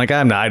were there. I'm like,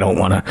 I don't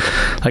want to,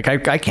 like,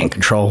 I can't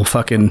control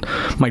fucking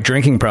my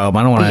drinking problem.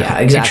 I don't want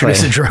to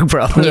introduce a drug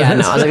problem. Yeah,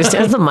 no, I was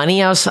like, it's the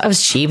money. I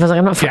was cheap. I was like,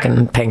 I'm not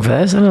fucking paying for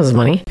this. I know this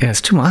money. Yeah,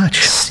 it's too much.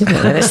 Stupid.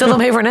 And I still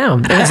don't pay for it now.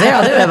 If it's there,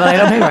 I'll do it, but I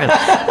don't pay for it.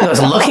 I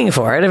was looking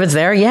for it. If it's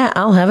there, yeah,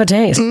 I'll have a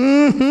taste.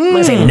 I'm going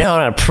to say, no,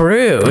 not a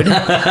prude.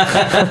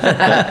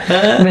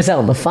 I'm missing out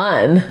on the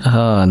fun.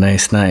 Oh,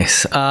 nice.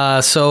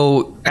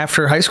 So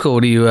after high school,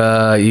 do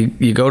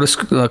you go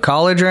to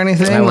college or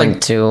anything? I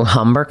went to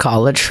Humber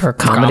College for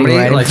comedy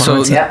writing.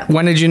 So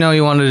when did you know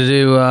you wanted to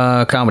do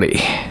comedy?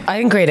 I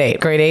think grade 8.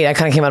 Grade 8, I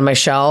kind of came out of my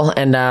shell,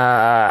 and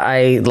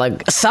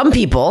some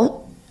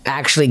people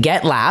actually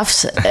get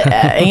laughs.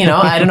 You know,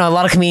 I don't know, a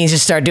lot of comedians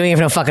just start doing it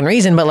for no fucking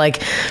reason, but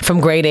like from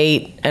grade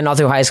 8 and all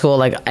through high school,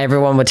 like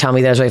everyone would tell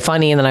me that I was really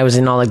funny, and then I was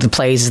in all like the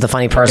plays as the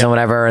funny person or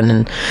whatever, and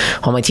then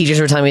all my teachers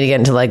were telling me to get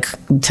into like,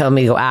 telling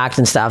me to go act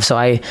and stuff, so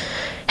I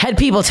had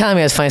people telling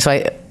me I was funny, so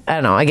I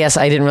don't know, I guess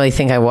I didn't really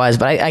think I was,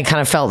 but I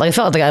kind of felt like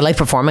I liked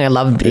performing. I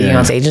loved being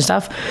on stage and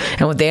stuff,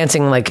 and with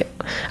dancing, like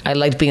I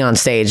liked being on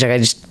stage, like I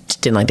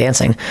just didn't like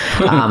dancing.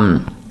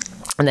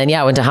 And then,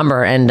 I went to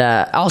Humber, and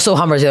also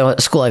Humber's the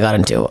school I got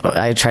into.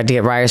 I tried to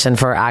get Ryerson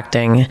for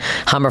acting,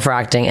 Humber for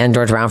acting, and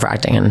George Brown for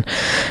acting, and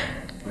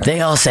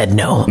they all said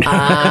no.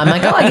 I'm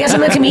like, I guess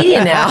I'm a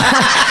comedian now.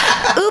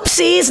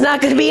 Oopsies,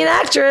 not going to be an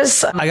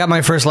actress. I got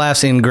my first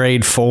laughs in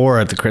grade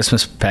 4 at the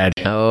Christmas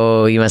pageant.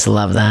 Oh, you must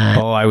love that.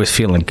 Oh, I was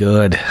feeling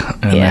good.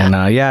 And then,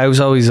 I was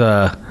always,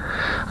 I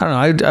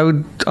don't know, I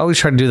would always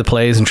try to do the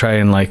plays and try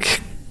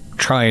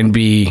and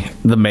be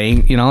the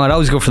main, you know, I'd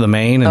always go for the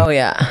main.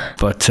 And,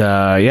 But,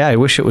 I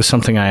wish it was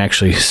something I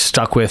actually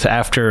stuck with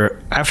after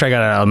I got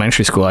out of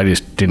elementary school. I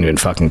just didn't even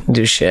fucking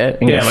do shit.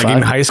 Yeah, like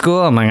in high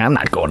school, I'm like, I'm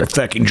not going to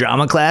fucking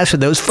drama class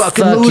with those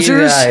fucking losers. You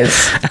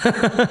guys.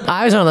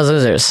 I was one of those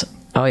losers.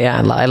 Oh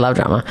yeah, I love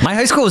drama. My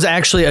high school was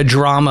actually a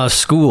drama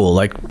school.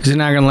 Like, it's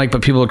not gonna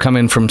but people would come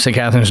in from St.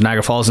 Catharines and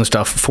Niagara Falls and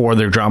stuff for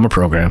their drama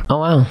program. Oh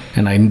wow.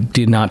 And I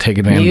did not take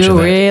advantage of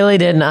that. You really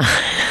did not.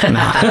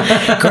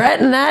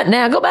 Regretting that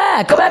now. Go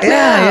back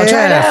now.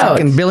 Try it out.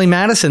 Fucking Billy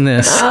Madison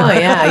this. Oh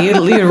yeah,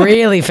 you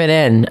really fit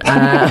in.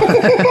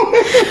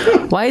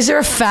 Why is there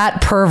a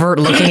fat pervert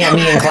looking at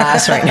me in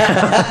class right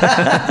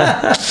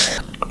now?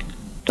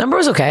 Humber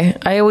was okay.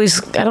 I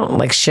don't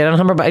like shit on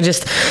Humber, but I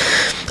just,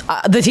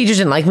 the teachers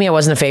didn't like me. I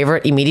wasn't a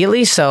favorite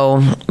immediately,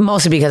 so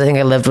mostly because I think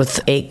I lived with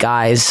 8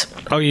 guys.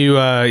 Oh,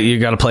 you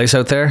got a place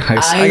out there?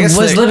 I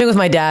was living with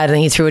my dad, and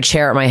he threw a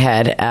chair at my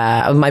head,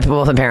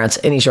 both my parents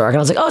in East York, and I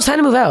was like, oh, it's time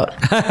to move out.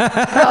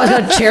 I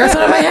got a chair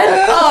thrown at my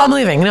head? Oh, I'm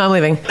leaving. No, I'm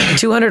leaving.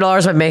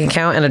 $200 my bank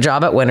account and a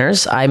job at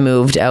Winners. I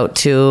moved out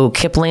to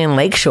Kipling and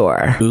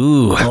Lakeshore.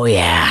 Ooh. Oh,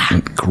 yeah.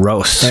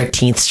 Gross.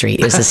 13th Street.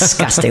 It was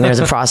disgusting. There's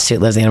a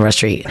prostitute lives at the end of our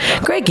street.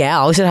 Great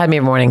gal. Always had me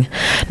every morning.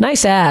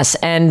 Nice ass.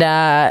 And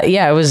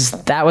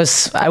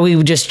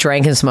we just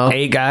drank and smoked.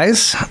 8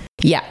 guys?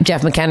 Yeah.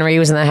 Jeff McHenry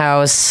was in the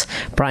house.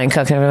 Brian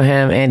Cook, I know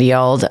him. Andy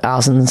Auld,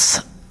 Allison's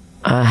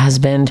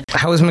husband.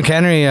 How was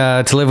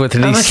McHenry to live with?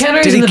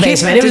 McHenry was in the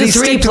basement. It was a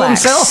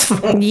 3-plex.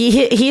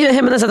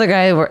 Him and this other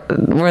guy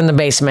were in the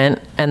basement,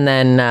 and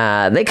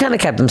then they kind of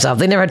kept themselves.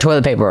 They never had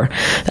toilet paper.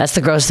 That's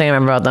the gross thing I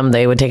remember about them.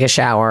 They would take a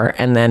shower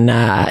and then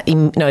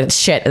and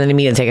then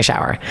immediately take a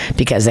shower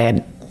because they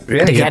had.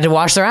 They had to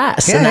wash their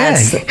ass. Yeah, and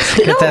that's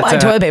don't buy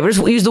toilet paper.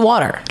 Just use the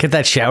water. Get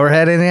that shower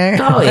head in there.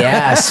 Oh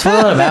yeah,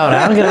 swirl it about.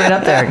 I don't get right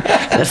up there.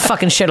 That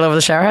fucking shit all over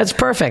the shower head. It's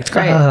perfect.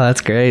 Great. Oh, that's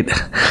great.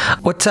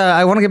 What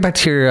I want to get back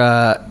to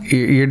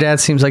your dad.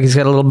 Seems like he's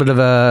got a little bit of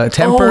a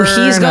temper.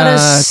 Oh, he's got a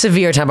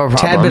severe temper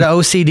problem. Tad bit of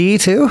OCD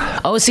too.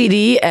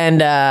 OCD,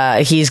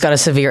 and he's got a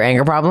severe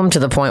anger problem to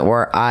the point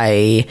where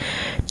I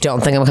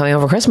don't think I'm coming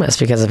over Christmas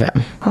because of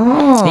him.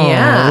 Oh,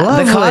 yeah.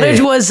 lovely. The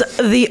cottage was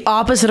the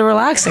opposite of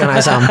relaxing when I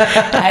saw him.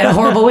 I had a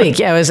horrible week.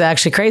 Yeah, it was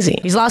actually crazy.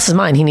 He's lost his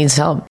mind. He needs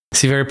help. Is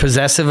he very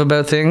possessive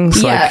about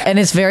things? Yeah, and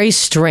it's very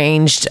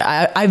strange.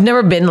 I've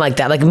never been like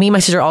that. Like me and my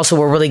sister also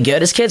were really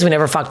good as kids. We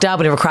never fucked up.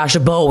 We never crashed a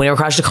boat. We never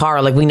crashed a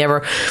car. Like we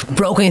never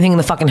broke anything in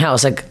the fucking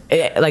house. Like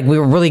we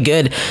were really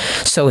good.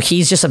 So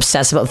he's just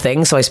obsessed about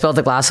things. So I spilled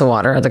a glass of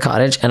water at the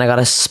cottage, and I got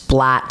a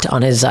splat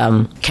on his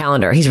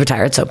calendar. He's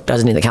retired, so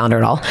doesn't need the calendar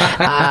at all.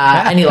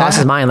 And he lost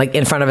his mind, like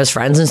in front of his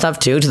friends and stuff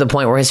too, to the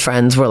point where his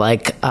friends were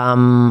like,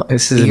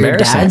 "This is your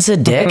embarrassing. dad's a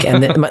dick."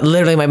 And then,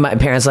 literally, my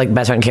parents, like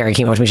best friend Carrie,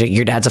 came up to me. She's like,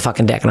 "Your dad's a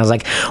fucking dick." And I was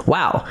like,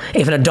 wow,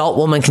 if an adult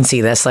woman can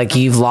see this, like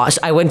you've lost.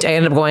 I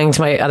ended up going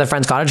to my other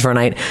friend's cottage for a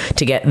night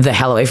to get the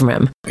hell away from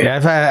him. Yeah,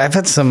 I've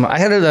had some. I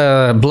had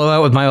a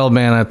blowout with my old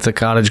man at the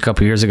cottage a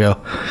couple years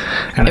ago,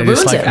 and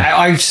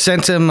I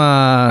sent him.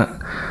 I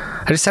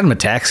just sent him a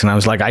text, and I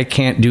was like, I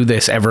can't do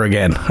this ever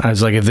again. I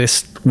was like, if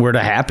this were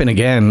to happen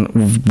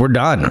again, we're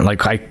done.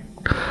 Like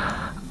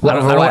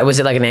What was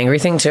it, like an angry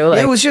thing too?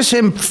 Like, it was just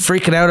him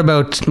freaking out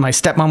about my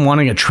stepmom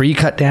wanting a tree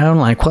cut down.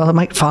 Like, well, it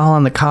might fall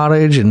on the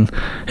cottage, and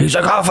he's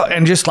like, oh,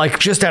 and just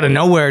out of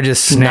nowhere,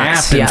 just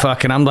snapped and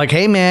fucking. I'm like,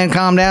 hey man,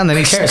 calm down. Then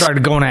he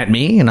started going at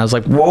me, and I was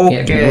like, whoa,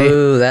 okay.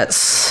 Ooh,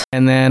 that's.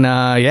 And then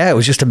it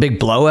was just a big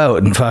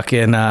blowout, and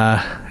fucking,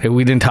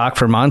 we didn't talk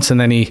for months, and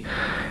then he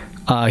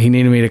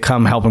needed me to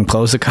come help him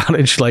close the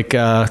cottage like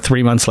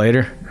 3 months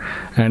later.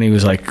 And he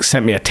was like,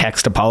 sent me a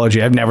text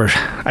apology. I've never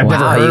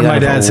heard my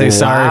dad say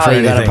sorry for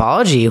anything. You got an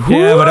apology.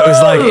 Yeah, but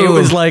it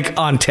was like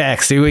on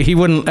text. He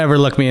wouldn't ever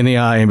look me in the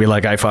eye and be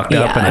like, I fucked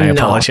up and I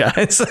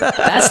apologize.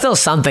 That's still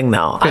something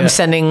though. Yeah.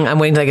 I'm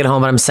waiting till I get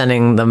home, but I'm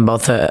sending them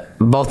both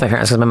my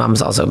parents, because my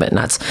mom's also a bit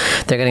nuts.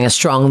 They're getting a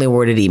strongly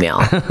worded email.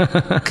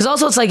 Because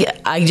also it's like,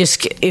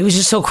 it was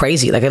just so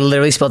crazy. Like I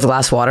literally spilled a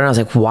glass of water, and I was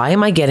like, why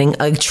am I getting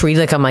treated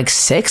like I'm like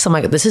 6? I'm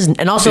I'm like, this is,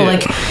 and also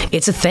like,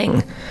 it's a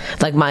thing.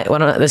 Like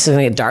this is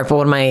gonna get dark, but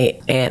when my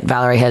Aunt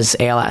Valerie has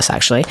ALS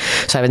actually.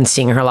 So I've been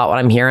seeing her a lot when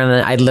I'm here. And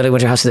then I literally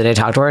went to her house the day I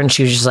talked to her, and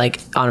she was just like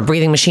on a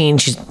breathing machine.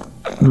 She's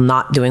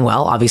not doing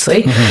well,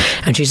 obviously.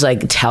 And she's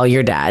like, tell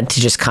your dad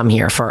to just come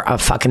here for a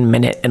fucking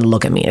minute and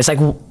look at me. It's like,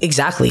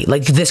 exactly.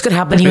 Like this could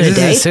happen to you in a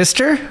day. Is his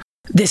sister?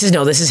 This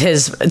is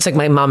his, it's like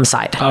my mom's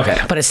side. Okay.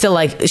 But it's still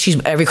like,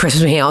 every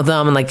Christmas we hang out with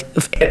them and like,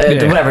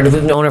 whatever.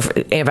 We've known her,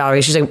 Aunt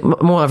Valerie, she's like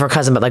more of her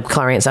cousin, but like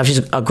Clary and stuff.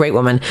 She's a great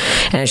woman.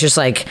 And it's just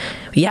like,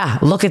 yeah,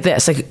 look at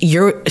this. Like,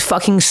 you're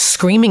fucking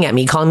screaming at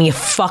me, calling me a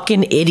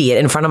fucking idiot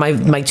in front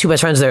of my two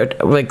best friends. They're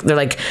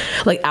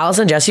like Alice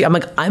and Jesse. I'm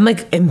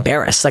like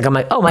embarrassed. Like, I'm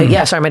like, oh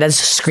my, sorry, my dad's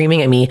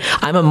screaming at me.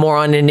 I'm a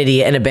moron, an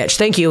idiot, and a bitch.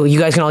 Thank you. You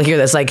guys can all hear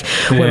this. Like,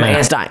 when my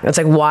aunt's dying. It's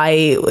like, why?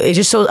 It's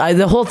just so,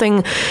 the whole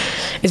thing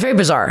is very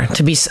bizarre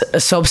to be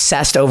so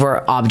obsessed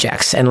over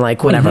objects and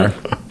like whatever.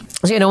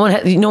 So yeah,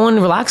 no one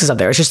relaxes up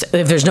there. It's just,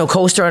 if there's no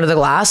coaster under the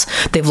glass,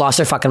 they've lost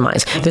their fucking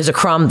minds. If there's a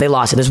crumb, they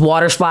lost it. There's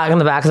water splash on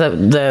the back of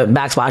the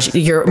backsplash.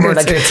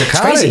 It's a cottage.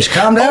 Crazy.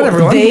 Calm down,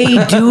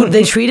 everyone.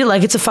 They treat it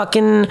like it's a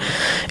fucking,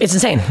 it's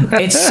insane.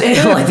 It's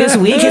like this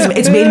week,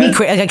 it's made me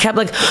crazy. Like I kept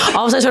like,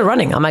 all of a sudden I started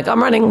running. I'm like,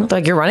 I'm running.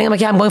 Like, you're running? I'm like,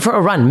 yeah, I'm going for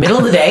a run. Middle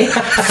of the day,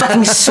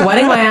 fucking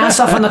sweating my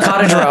ass off on the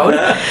cottage road.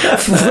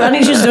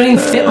 Running just don't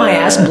even fit my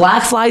ass.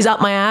 Black flies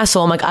up my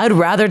asshole. I'm like, I'd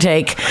rather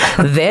take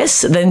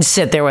this than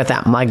sit there with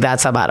them. Like,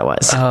 that's how bad it was.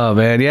 Oh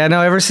man, yeah,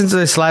 no. Ever since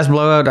this last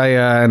blowout,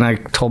 I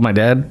told my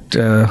dad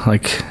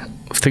like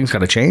things got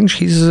to change.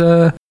 He's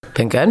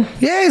been good.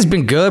 Yeah, he's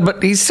been good,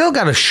 but he's still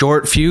got a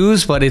short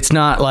fuse. But it's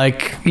not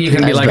like you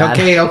can be like, bad.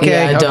 okay,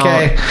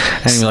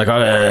 and you're like,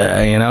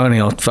 and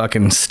he'll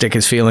fucking stick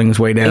his feelings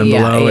way down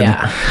below.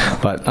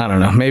 But I don't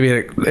know.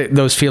 Maybe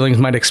those feelings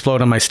might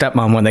explode on my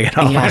stepmom when they get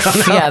home.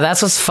 Yeah,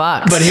 that's what's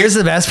fucked. But here's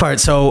the best part.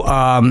 So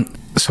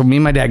me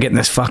and my dad getting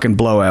this fucking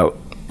blowout.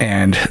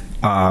 And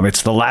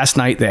it's the last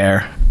night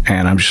there,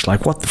 and I'm just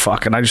like, what the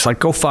fuck? And I just like,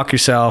 go fuck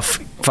yourself.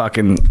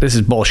 Fucking, this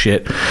is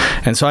bullshit.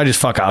 And so I just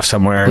fuck off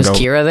somewhere. Was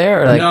Kira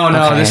there? Or like, no.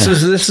 Okay.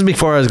 This is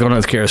before I was going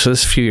with Kira, so this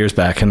is a few years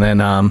back. And then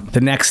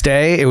the next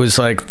day, it was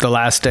like the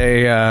last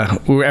day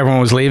everyone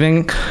was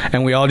leaving,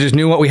 and we all just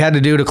knew what we had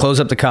to do to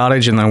close up the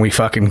cottage, and then we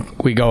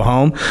go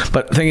home.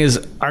 But the thing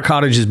is, our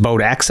cottage is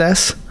boat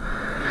access.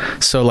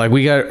 So like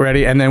we got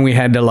ready, and then we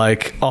had to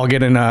like all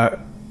get in a...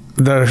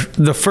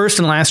 The first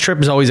and last trip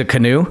is always a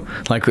canoe.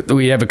 Like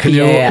we have a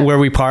canoe where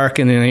we park,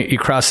 and then you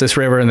cross this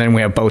river, and then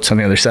we have boats on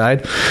the other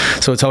side.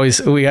 So it's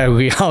always we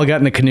all got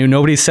in the canoe.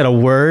 Nobody said a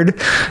word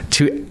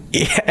to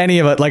any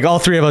of us. Like all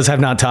three of us have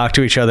not talked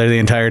to each other the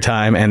entire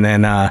time. And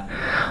then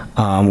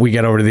we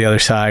get over to the other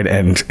side,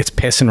 and it's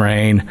piss and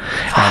rain.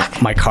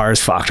 And my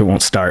car's fucked; it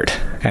won't start.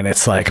 And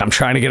it's like I'm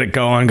trying to get it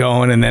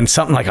going, and then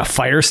something like a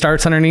fire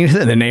starts underneath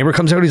it. And the neighbor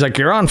comes out. He's like,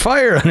 "You're on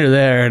fire under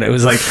there!" And it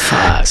was like,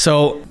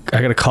 so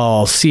I got to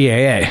call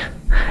CAA.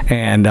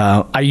 And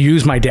I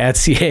use my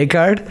dad's CA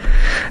card,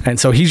 and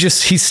so he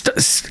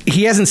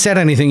hasn't said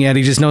anything yet.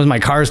 He just knows my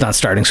car's not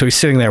starting, so he's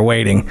sitting there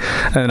waiting.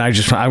 And I'm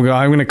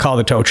going to call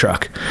the tow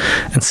truck.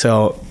 And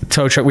so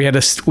tow truck,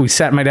 we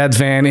sat in my dad's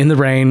van in the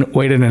rain,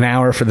 waited an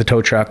hour for the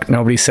tow truck.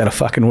 Nobody said a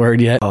fucking word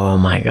yet. Oh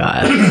my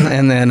god!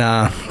 And then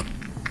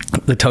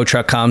the tow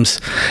truck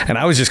comes, and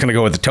I was just gonna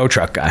go with the tow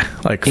truck guy,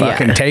 like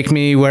fucking take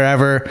me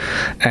wherever.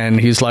 And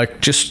he's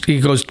like, he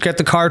goes, get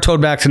the car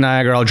towed back to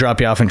Niagara, I'll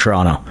drop you off in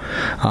Toronto,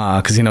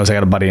 because he knows I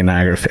got a buddy in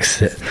Niagara to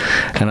fix it.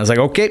 And I was like,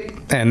 okay.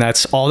 And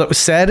that's all that was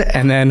said.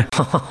 And then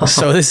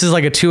so this is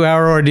like a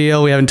 2-hour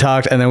ordeal. We haven't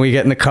talked, and then we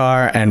get in the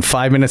car, and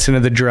 5 minutes into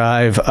the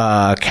drive,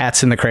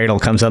 Cats in the Cradle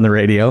comes on the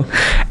radio,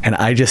 and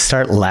I just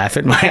start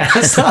laughing my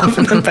ass off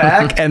in the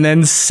back, and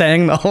then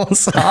sang the whole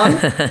song.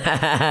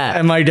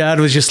 And my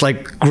dad was just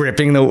like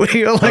gripping the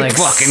wheel like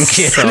fucking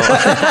kid.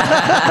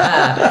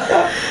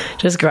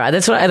 Just grind.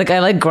 That's what I like. I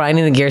like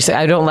grinding the gears.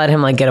 I don't let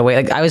him like get away.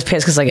 Like I was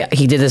pissed because like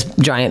he did this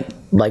giant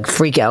like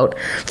freak out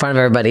in front of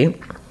everybody.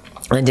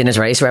 And dinner's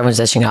ready, so everyone's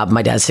dishing up.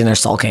 My dad's sitting there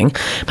sulking.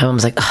 My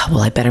mom's like, oh,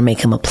 well, I better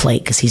make him a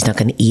plate because he's not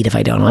going to eat if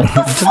I don't. I'm like,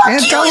 oh, fuck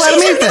you, don't let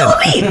him eat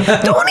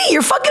then. Don't eat.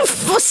 You're fucking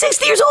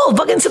 60 years old.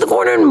 Fucking sit in the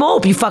corner and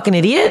mope, you fucking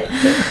idiot.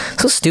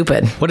 So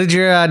stupid. What did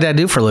your dad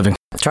do for a living?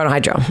 Toronto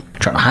Hydro.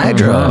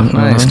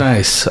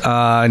 Nice.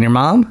 And your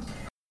mom?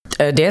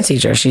 A dance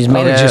teacher. She's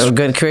made a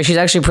good career. She's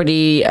actually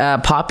pretty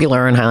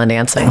popular in Highland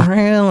dancing.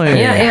 Really?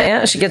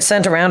 Yeah. She gets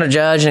sent around to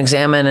judge and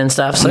examine and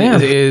stuff. So yeah.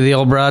 The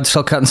old broad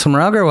still cutting some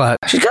rug or what?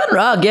 She's cutting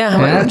rug,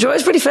 yeah.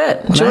 Joy's pretty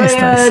fit.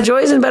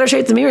 Joy's in better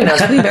shape than me right now.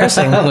 It's pretty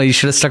embarrassing. Well, you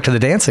should have stuck to the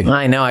dancing.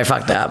 I know, I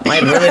fucked up. I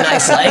had really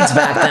nice legs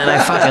back then.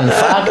 I fucking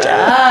fucked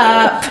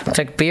up.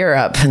 Took beer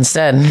up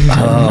instead.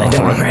 I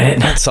don't regret it.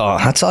 That's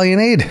all you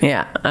need.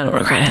 Yeah, I don't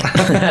regret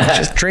it.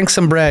 Just drink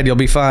some bread. You'll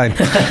be fine.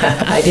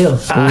 I do.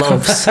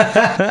 Loaves.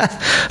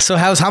 So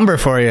how's Humber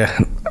for you?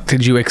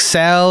 Did you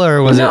excel,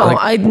 or was it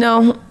like...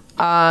 No.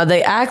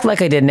 They act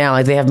like I did now.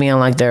 Like they have me on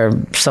like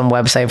some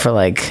website for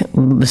like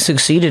the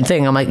succeeded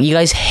thing. I'm like, you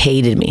guys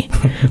hated me.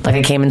 Like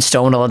I came in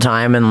stoned all the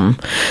time, and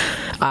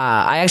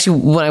I actually,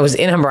 when I was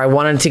in Humber, I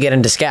wanted to get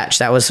into sketch.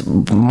 That was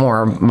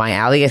more my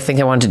alley. I think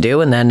I wanted to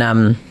do. And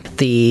then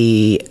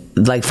the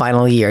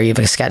final year, you have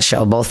a sketch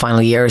show, both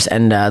final years.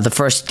 And the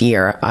first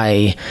year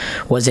I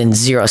was in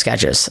 0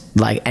 sketches.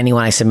 Like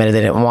anyone I submitted,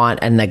 they didn't want.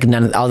 And like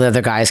all the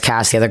other guys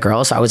cast the other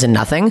girls. So I was in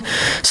nothing.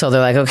 So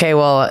they're like, okay,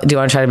 well, do you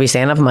want to try to be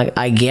stand-up? I'm like,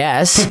 I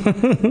guess.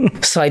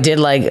 So I did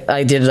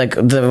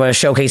the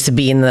showcase to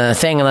be in the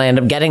thing, and I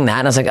ended up getting that.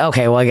 And I was like,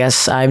 okay, well, I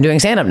guess I'm doing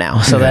stand-up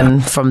now. So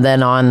then from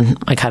then on,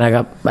 I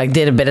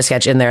did a bit of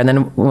sketch in there. And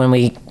then when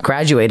we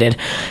graduated,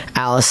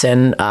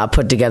 Allison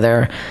put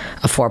together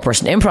a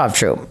 4-person improv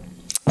troupe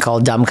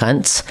called Dumb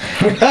Cunts.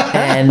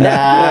 And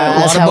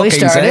that's how we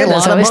started.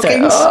 That's how we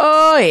started.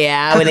 Oh,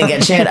 yeah, we didn't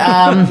get shit.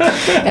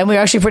 And we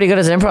were actually pretty good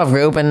as an improv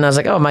group. And I was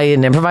like, oh, am I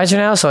an improviser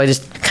now? So I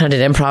just kind of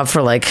did improv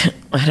for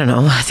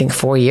I think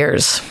 4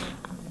 years.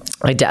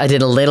 I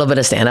did a little bit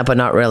of stand-up, but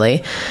not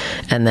really.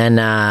 And then,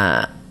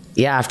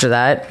 after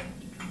that,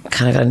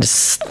 kind of got into,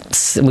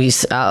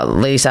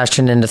 Lady Sash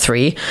turned into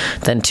 3,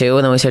 then 2,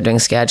 and then we started doing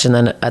sketch. And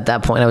then at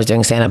that point, I was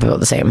doing stand-up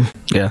about the same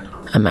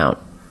amount.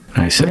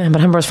 Nice. Yeah,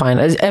 but Humber's fine.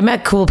 I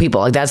met cool people.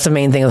 Like, that's the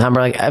main thing with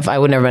Humber. Like, if I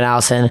would never met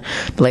Allison,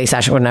 Lady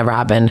Sash would never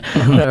happen.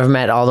 I would never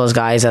met all those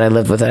guys that I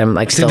lived with that I'm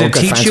still good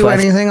friends with. Did it teach you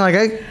anything?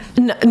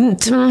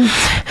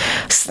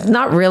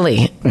 Not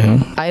really.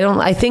 Mm-hmm.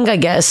 I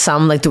guess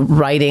some like the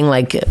writing,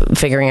 like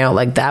figuring out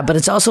like that, but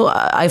it's also,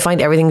 I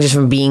find everything just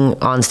from being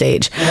on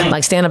stage.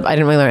 Like stand-up, I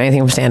didn't really learn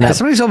anything from stand-up.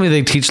 Somebody told me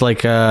they teach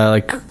like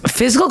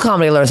physical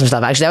comedy. I learned some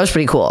stuff. Actually, that was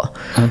pretty cool.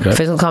 Okay.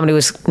 Physical comedy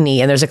was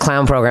neat, and there's a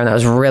clown program that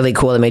was really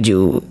cool that made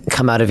you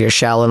come out of your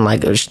shell and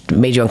like it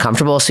made you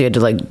uncomfortable, so you had to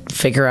like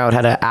figure out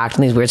how to act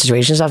in these weird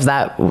situations and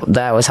stuff.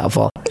 That was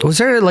helpful. Was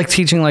there like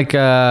teaching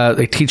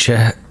they teach you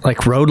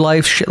like road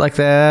life shit like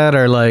that,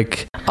 or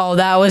like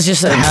that was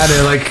just how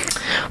to like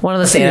one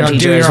of the stand-up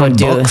teachers would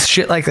do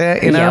shit like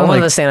that, you know? Yeah, one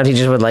of the stand-up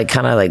teachers would like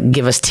kind of like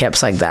give us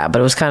tips like that, but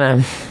it was kind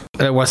of,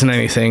 it wasn't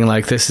anything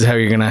like this is how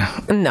you're gonna.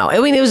 No, I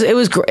mean it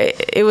was great.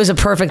 It was a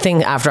perfect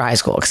thing after high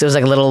school because it was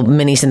like a little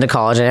mini stint to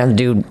college. I didn't have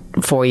to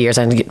do 4 years.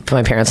 I didn't put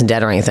my parents in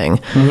debt or anything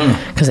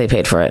because they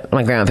paid for it.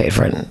 My grandma paid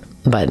for it,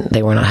 but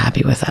they were not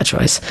happy with that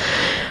choice.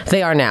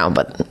 They are now,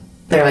 but.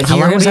 They're like, how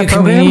long was that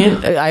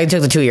program? I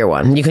took the 2-year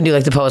one. You can do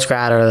like the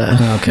post-grad or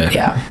the... Okay.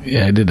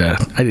 Yeah, I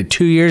did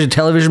 2 years of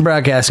television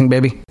broadcasting,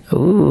 baby.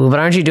 Ooh, but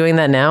aren't you doing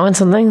that now in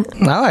something?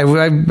 No,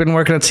 I've been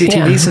working at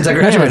CTV since I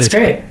graduated. That's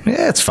great.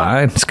 Yeah, it's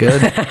fine. It's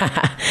good.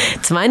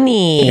 It's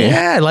money.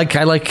 Yeah, I like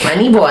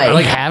money boy. I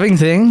like having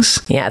things.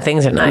 Yeah,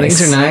 things are nice.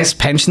 Things are nice.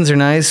 Pensions are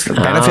nice.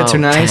 Benefits are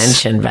nice.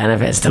 Pension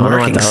benefits. Don't know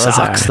what those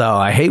sucks, though.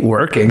 I hate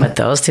working. But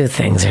those 2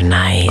 things are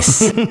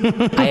nice.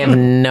 I have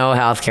no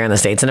health care in the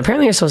States, and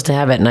apparently you're supposed to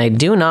have it, and I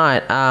do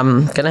not.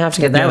 Gonna have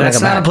to get that. That's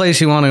not a place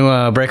you want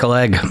to break a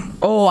leg.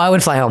 Oh, I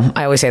would fly home.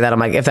 I always say that. I'm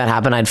like, if that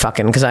happened, I'd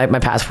fucking, because my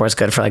passport's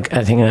good for like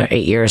I think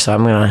 8 years, so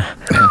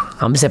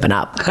I'm zipping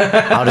up.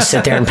 I'll just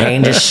sit there in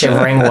pain, just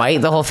shivering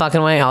white the whole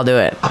fucking way. I'll do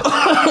it.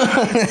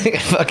 You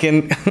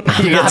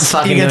get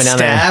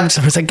stabbed.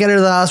 Someone's like, get her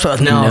to the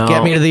hospital. No,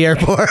 get me to the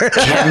airport.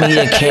 Get me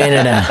to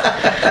Canada.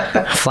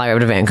 Fly over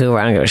to Vancouver.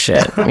 I don't give a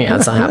shit. Yeah,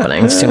 it's not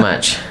happening. It's too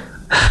much.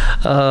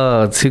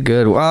 Oh, too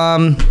good.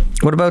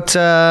 What about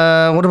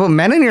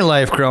men in your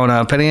life growing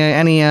up?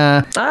 Any?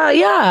 Yeah,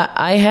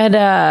 I had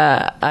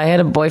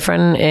a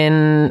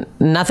boyfriend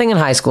nothing in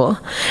high school.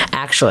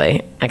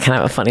 Actually, I kind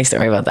of have a funny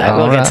story about that.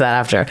 We'll get to that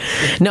after.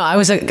 No,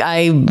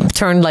 I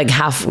turned like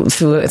half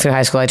through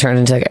high school. I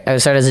started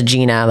as a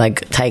Gina,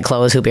 like tight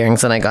clothes, hoop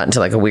earrings, and I got into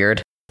like a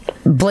weird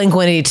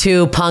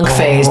Blink-182 punk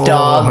face,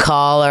 dog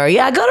collar.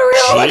 Yeah, I got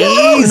a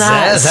real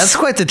Jesus, that's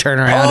quite the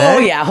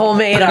turnaround. Yeah,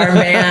 homemade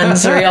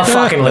armbands. Real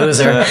fucking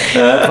loser.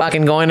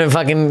 Fucking going to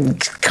fucking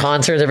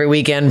concerts every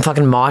weekend.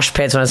 Fucking mosh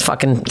pits when I was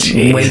fucking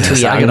way too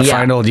young. I gotta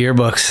find old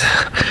yearbooks.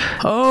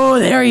 Oh,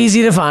 they're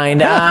easy to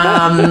find.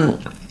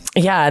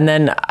 Yeah, and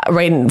then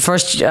right in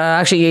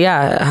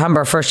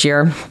Humber first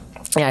year.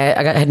 Yeah,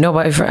 I had no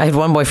boyfriend. I had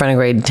one boyfriend in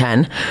grade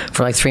 10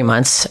 for like 3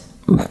 months.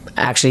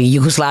 Actually,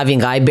 Yugoslavian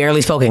guy,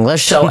 barely spoke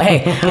English. So,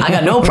 hey, I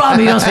got no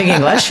problem if you don't speak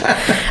English.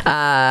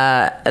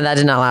 That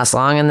did not last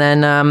long. And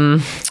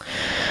then,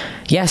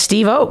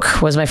 Steve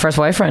Oak was my first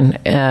boyfriend.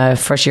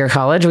 First year of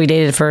college. We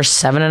dated for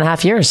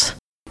 7.5 years.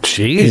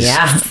 Jeez.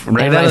 Yeah.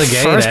 Right out of the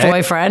gate. First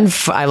boyfriend.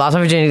 I lost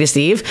my virginity to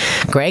Steve.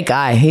 Great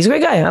guy. He's a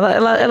great guy. I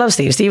love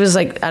Steve. Steve is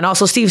like, and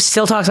also Steve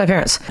still talks to my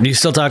parents. Do you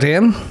still talk to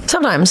him?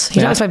 Sometimes. He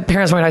talks to my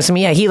parents more than he talks to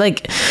me. Yeah.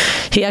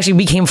 He actually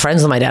became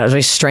friends with my dad. It was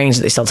very strange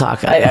that they still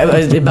talk.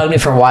 It bugged me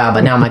for a while,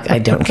 but now I'm like, I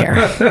don't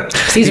care.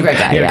 Steve's a great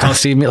guy. Yeah. Call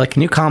Steve, like,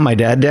 can you calm my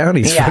dad down?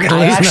 He's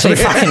I actually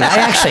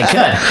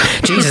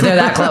could. Jesus, they're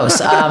that close.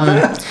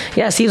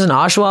 Steve's an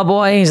Oshawa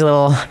boy. He's a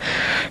little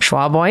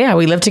Schwab boy. Yeah,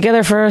 we lived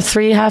together for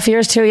 3.5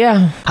 years too.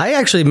 Yeah. I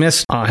actually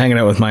miss hanging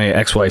out with my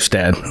ex-wife's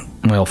dad.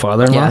 My old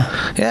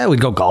father-in-law. Yeah,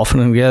 we'd go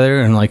golfing together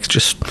and like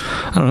just,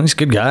 I don't know, he's a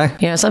good guy.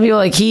 Yeah, some people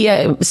like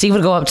Steve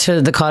would go up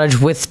to the cottage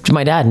with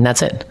my dad, and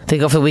that's it. They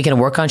go for the weekend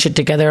and work on shit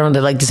together. They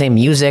like the same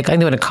music. I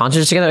think they went to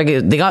concerts together.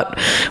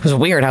 It was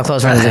weird how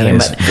close friends they became,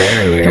 but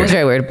very weird. It was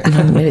very weird.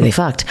 Maybe they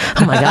fucked.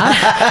 Oh my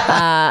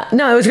god.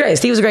 No, it was great.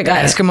 Steve was a great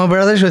guy. Eskimo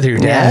brothers with your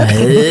dad.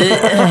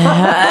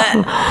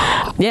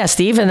 Yeah,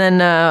 Steve, and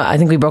then I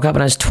think we broke up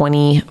when I was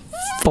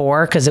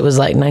 24 because it was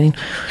like 19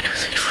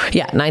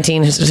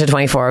 to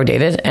 24 we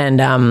dated, and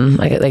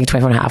like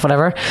 24 and a half,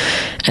 whatever,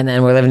 and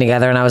then we're living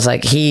together, and I was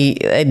like,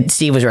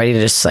 Steve was ready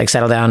to just like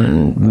settle down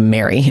and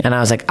marry, and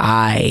I was like,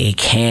 I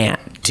can't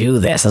do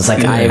this. I was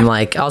like, I'm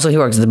like, also he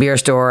works at the beer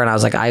store, and I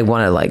was like, I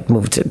want to like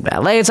move to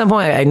LA at some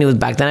point. I knew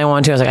back then I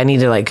wanted to. I was like, I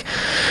need to like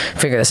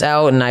figure this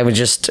out, and I would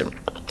just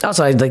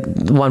also I like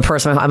one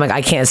person. I'm like,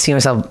 I can't see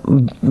myself,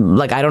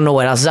 like I don't know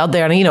what else is out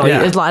there, and you know,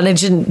 and it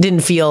just didn't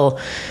feel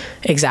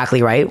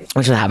exactly right,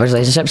 which was a happy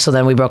relationship. So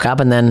then we broke up,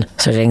 and then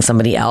started dating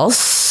somebody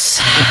else,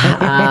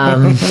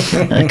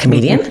 a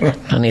comedian. I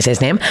don't need to say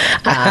his name.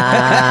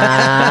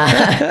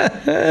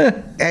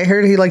 I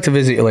heard he liked to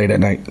visit you late at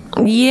night.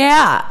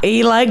 Yeah,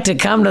 he liked to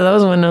come to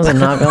those windows and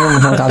knock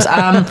on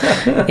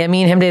them. Yeah,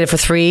 me and him dated for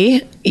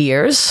 3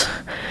 years.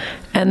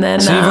 And then,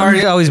 so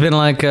you've always been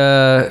like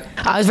I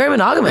was very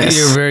monogamous.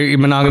 You're a very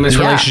monogamous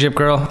relationship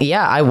girl.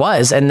 Yeah, I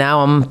was, and now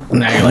I'm.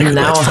 Now you're like,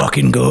 let's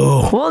fucking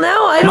go. Well,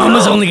 now I don't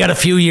Mama's know. only got a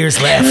few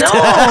years left. No,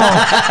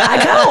 I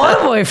kind of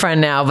want a boyfriend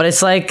now, but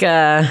it's like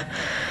the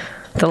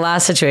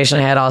last situation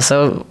I had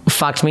also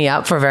fucked me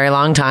up for a very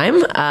long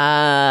time.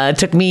 It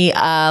took me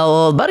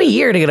about a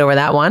year to get over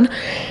that one,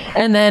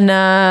 and then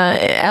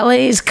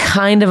LA is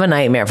kind of a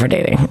nightmare for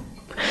dating.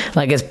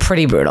 Like it's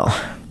pretty brutal.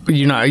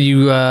 You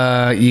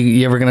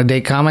ever gonna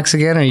date comics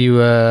again? Or you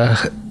learned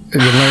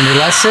your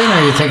lesson,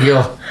 or you think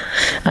you'll?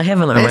 I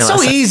haven't learned my lesson.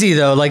 It's so easy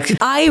though. Like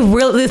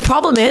the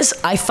problem is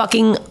I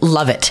fucking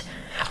love it.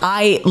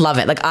 I love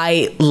it. Like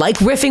I like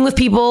riffing with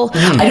people.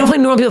 I don't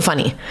find normal people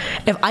funny.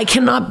 If I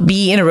cannot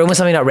be in a room with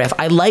somebody not riff,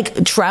 I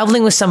like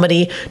traveling with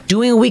somebody,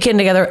 doing a weekend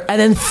together, and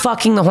then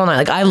fucking the whole night.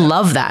 Like I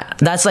love that.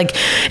 That's like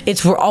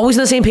we're always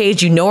on the same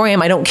page. You know where I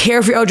am. I don't care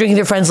if you're out drinking with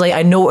your friends late.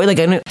 I know.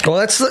 Well,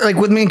 that's like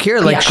with me and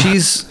Kira. Like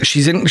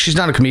she's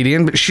not a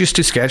comedian, but she used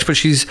to sketch. But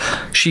she's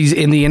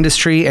in the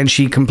industry, and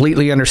she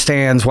completely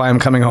understands why I'm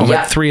coming home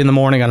at 3 a.m.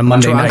 on a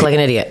Monday night. Like an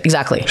idiot.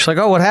 Exactly. She's like,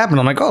 oh, what happened?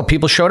 I'm like, oh,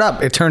 people showed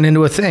up. It turned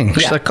into a thing.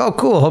 She's like, oh,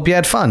 cool. Hope you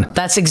had fun.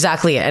 That's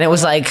exactly it. And it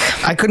was like,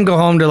 I couldn't go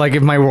home to like,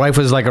 if my wife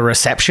was like a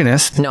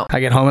receptionist. No. I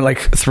get home at like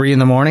 3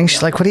 a.m.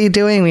 She's like, what are you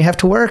doing? We have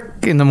to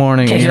work in the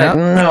morning. You know? Like,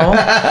 no.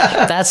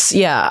 That's,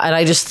 yeah. And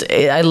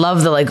I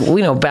love the like,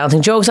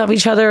 bouncing jokes off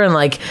each other. And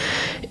like,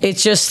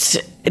 it's just,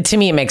 to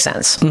me, it makes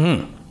sense.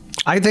 Mm-hmm.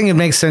 I think it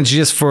makes sense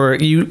just for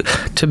you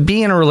to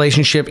be in a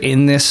relationship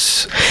in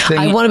this thing.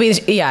 I want to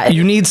be, yeah.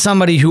 You need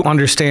somebody who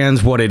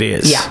understands what it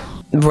is. Yeah.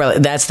 Really.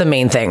 That's the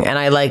main thing. And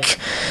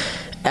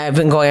I've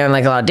been going on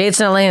like a lot of dates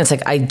in LA, and it's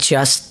like I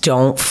just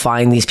don't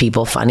find these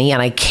people funny,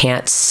 and I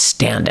can't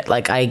stand it.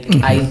 Like I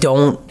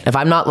don't. If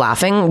I'm not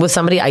laughing with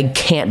somebody, I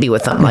can't be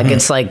with them. Like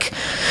it's like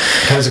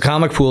there's a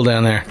comic pool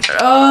down there.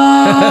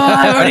 Oh,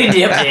 I've already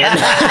dipped in.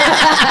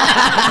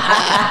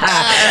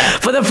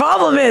 But the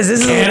problem is,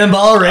 this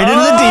cannonball right into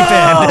the deep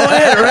end.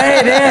 Went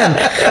right in.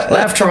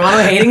 Left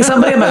Toronto hating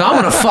somebody. I'm like, I'm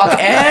gonna fuck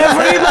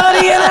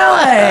everybody in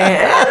LA,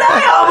 and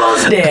I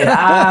almost did.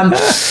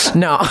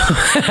 No.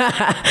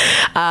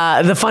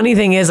 The funny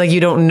thing is, like, you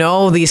don't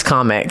know these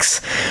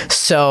comics,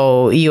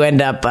 so you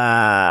end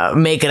up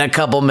making a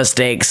couple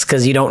mistakes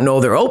because you don't know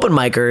they're open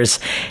micers.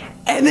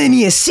 And then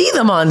you see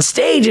them on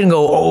stage and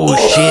go, oh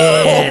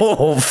shit,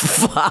 oh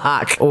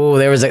fuck. Oh,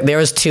 there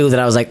was two that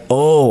I was like,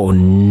 oh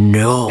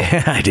no.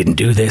 I didn't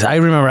do this. I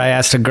remember I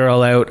asked a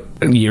girl out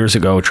years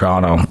ago,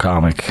 Toronto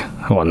comic.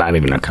 Well, not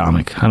even a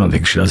comic. I don't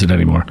think she does it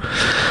anymore.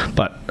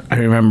 But I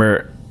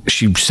remember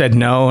she said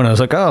no, and I was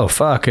like, oh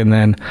fuck. And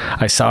then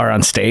I saw her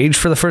on stage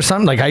for the first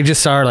time. Like I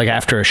just saw her like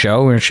after a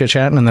show, we were chit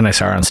chatting, and then I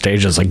saw her on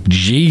stage. I was like,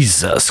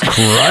 Jesus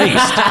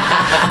Christ.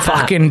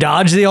 Fucking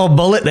dodge the old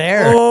bullet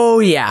there. Oh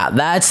yeah,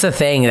 that's the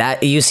thing,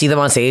 that you see them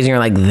on stage and you're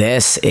like,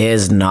 this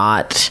is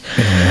not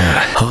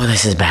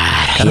this is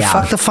bad. Gotta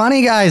fuck the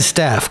funny guys,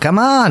 Steph. Come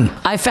on.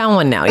 I found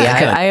one now.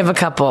 Yeah, I have a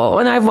couple,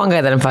 and I have one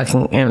guy that I'm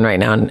fucking in right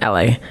now in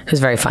LA who's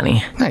very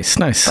funny. Nice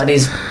But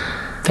he's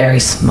very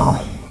small.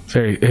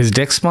 His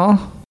dick's small?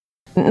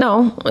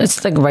 No,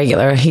 it's like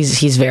regular. He's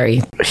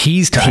tiny.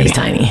 He's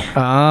tiny.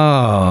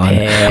 Oh,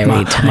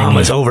 very tiny.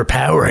 Mama's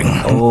overpowering.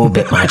 Oh, a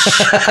bit much.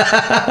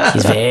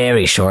 He's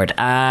very short.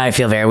 I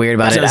feel very weird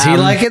about it. Does he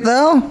like it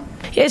though?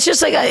 It's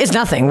just like it's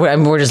nothing.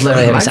 We're just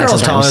literally having sex. My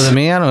girl's taller than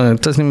me. I don't know.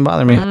 It doesn't even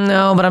bother me.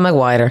 No, but I'm like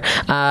wider.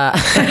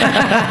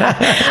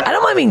 I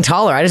don't mind being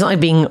taller. I just don't like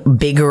being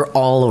bigger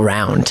all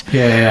around.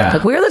 Yeah.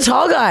 Like we're the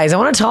tall guys. I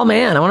want a tall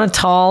man. I want a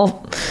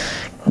tall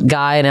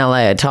guy in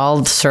LA, a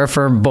tall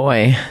surfer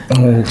boy.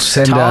 We'll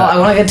I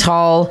want to get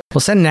tall.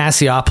 We'll send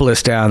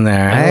Nasiopolis down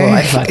there. Oh,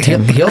 I fucked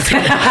him. He'll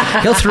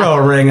throw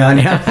a ring on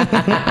you.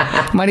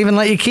 Might even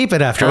let you keep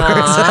it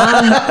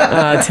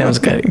afterwards. Tim's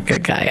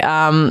good guy.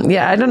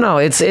 Yeah, I don't know.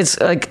 It's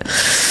like,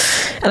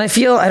 and I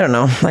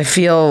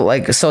feel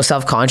like so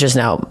self-conscious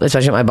now,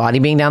 especially with my body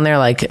being down there.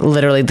 Like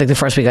literally, like the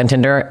first week on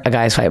Tinder, a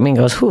guy's fighting me and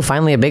goes, "Who?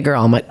 Finally a big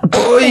girl." I'm like,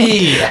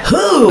 "Boy,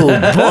 who?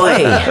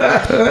 Boy,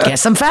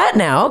 guess I'm fat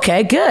now.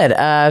 Okay, good."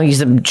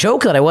 Used to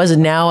joke that I was,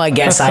 and now I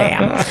guess I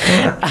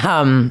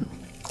am.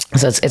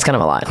 So it's kind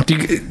of a lot. Do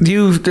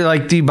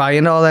you buy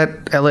into all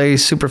that LA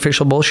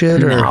superficial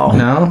bullshit? Or?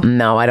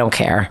 No, I don't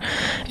care.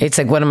 It's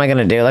like, what am I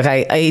gonna do? Like,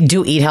 I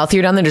do eat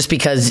healthier down there just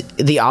because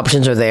the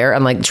options are there.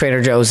 And like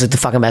Trader Joe's is the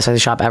fucking best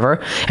shop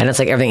ever, and it's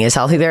like everything is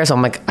healthy there. So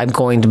I'm like, I'm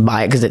going to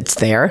buy it because it's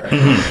there.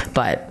 Mm-hmm.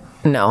 But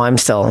no, I'm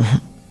still.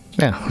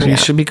 Yeah, you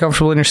should be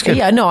comfortable in your skin.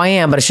 Yeah, no, I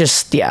am, but it's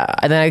just,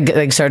 And then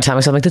I started telling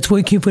myself, like, that's why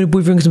I can't find a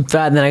boyfriend because I'm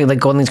fat. And then I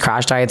go on these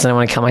crash diets and I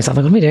want to kill myself.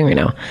 Like, what am I doing right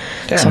now?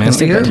 Yeah, man.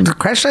 The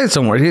crash diets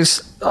don't work.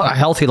 It's a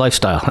healthy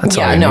lifestyle. That's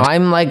all you need.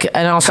 I'm like,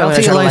 and also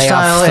healthy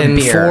lifestyle and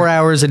 4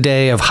 hours a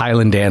day of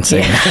highland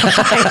dancing. Yeah,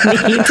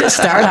 I need to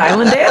start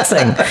highland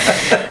dancing.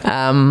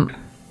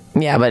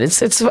 Yeah, but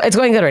it's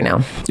going good right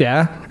now.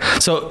 Yeah.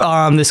 So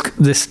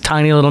this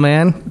tiny little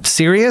man,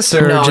 serious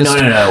or no?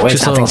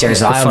 It's nothing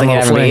serious. I don't think it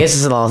ever be. It's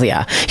just a little,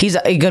 He's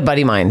a good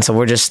buddy of mine. So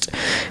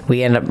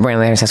we end up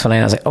randomly having sex one night.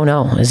 And I was like, oh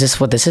no, is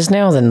this what this is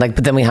now? But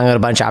then we hung out a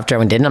bunch after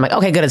and didn't. I'm like,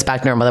 okay, good, it's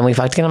back to normal. Then we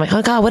fucked again. I'm like,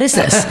 oh god, what is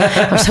this?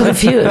 I'm so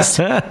confused.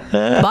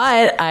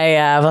 But I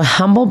have a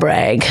humble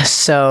brag.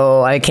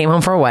 So I came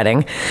home for a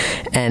wedding,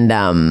 and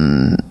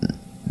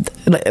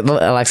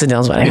Alexa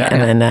Dillon's wedding,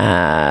 and then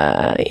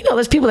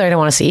there's people there I didn't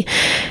want to see,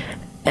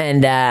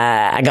 and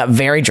I got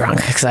very drunk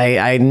because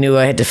I knew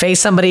I had to face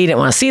somebody, didn't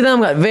want to see them,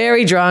 got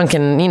very drunk,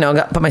 and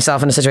put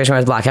myself in a situation where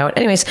I was blackout.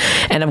 Anyways,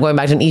 and I'm going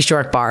back to an East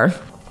York bar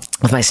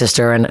with my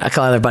sister and a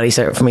couple other buddies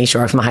from East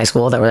York from the high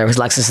school that were there. Was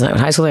Lexus and I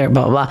was in high school there,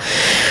 blah blah blah.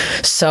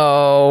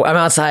 So I'm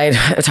outside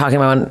talking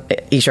about an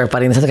East York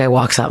buddy, and this other guy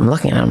walks up. I'm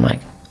looking at him, I'm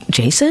like,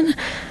 Jason?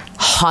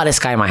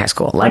 Hottest guy in my high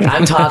school. Like,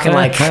 I'm talking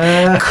like,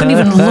 I couldn't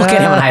even look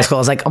at him in high school. I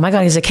was like, oh my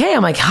God. He's like, hey.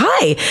 I'm like,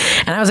 hi.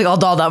 And I was like all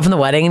dolled up from the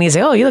wedding. And he's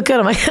like, oh, you look good.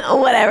 I'm like, oh,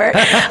 whatever.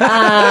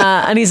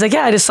 And he's like,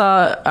 yeah, I just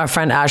saw our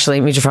friend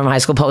Ashley, mutual friend from high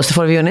school, post a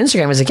photo of you on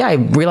Instagram. He's like, yeah, I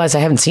realized I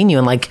haven't seen you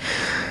in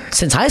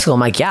since high school. I'm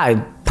like, yeah, I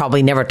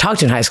probably never talked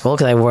to you in high school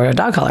because I wore a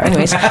dog collar.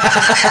 Anyways,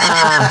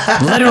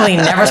 literally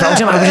never spoke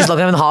to him. I would just look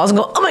at him in the halls and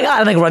go, oh my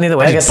God, and run the other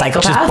way like a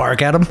psychopath. Just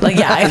bark at him? Like,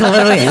 yeah, I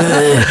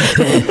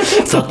literally,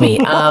 fuck me.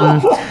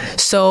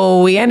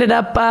 So we ended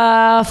up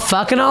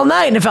fucking all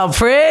night, and it felt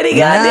pretty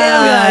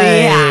goddamn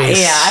good.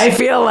 Yeah. I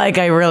feel like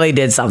I really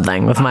did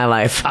something with my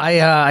life.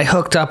 I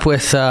hooked up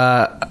with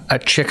a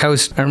chick. I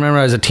remember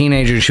I was a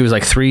teenager. She was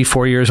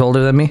 3-4 years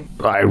older than me.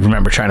 I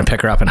remember trying to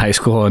pick her up in high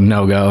school and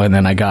no go, and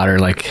then I got her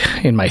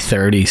in my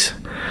 30s.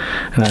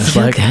 And I was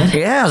like, good?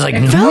 Yeah, I was like,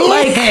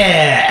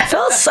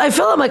 I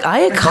felt like I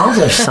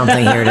accomplished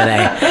something here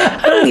today.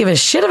 I don't give a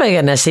shit if I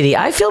get an STD.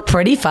 I feel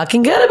pretty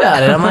fucking good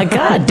about it. I'm like,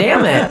 God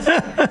damn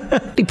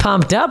it. Be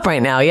pumped up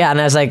right now. Yeah.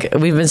 And I was like,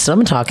 we've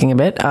been talking a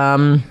bit.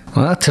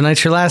 Well,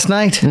 tonight's your last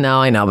night. No,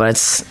 I know, but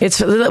it's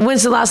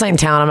when's the last night in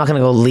town? I'm not going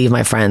to go leave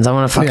my friends. I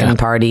want to fucking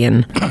party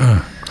and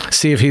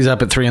see if he's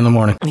up at 3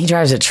 a.m. He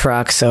drives a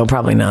truck, so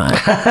probably not.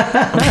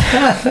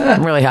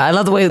 I'm really hot. I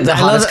love the way the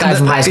hottest guy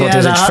from high school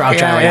does a truck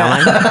driver. Yeah.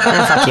 I'm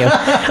like, fuck you.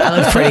 I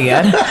look pretty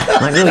good.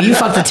 I'm like, ooh, you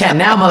fucked the 10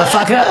 now,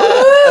 motherfucker.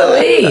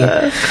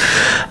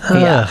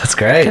 Yeah, that's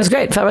great. It was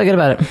great. Felt really good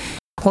about it.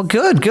 Well,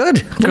 good.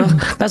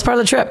 That's part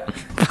of the trip.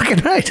 Fucking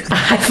right.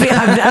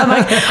 I'm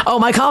like, oh,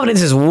 my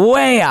confidence is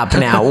way up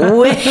now.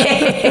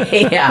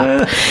 Way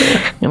up.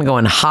 I'm going to go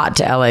in hot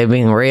to LA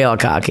being real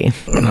cocky.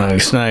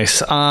 Nice.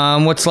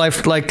 What's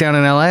life like down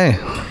in LA?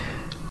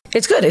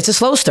 It's good. It's a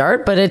slow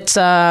start, but it's,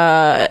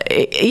 I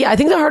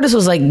think the hardest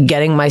was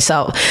getting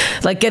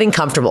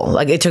comfortable.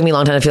 It took me a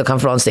long time to feel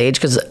comfortable on stage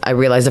because I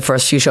realized the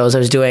first few shows I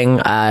was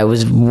doing, I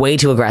was way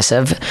too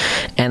aggressive.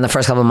 And the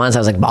first couple of months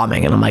I was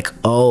bombing, and I'm like,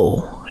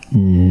 oh,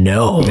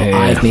 no,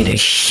 I've made a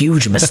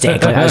huge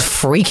mistake. I was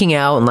freaking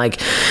out, and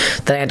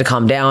then I had to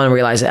calm down and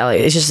realize that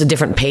it's just a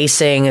different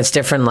pacing. It's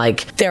different,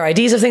 their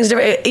ideas of things are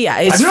different. Yeah,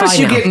 it's I've noticed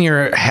fine you now. get in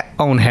your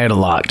own head a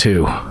lot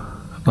too.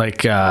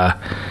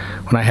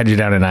 When I had you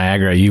down in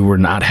Niagara, you were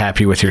not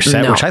happy with your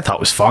set, which I thought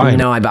was fine.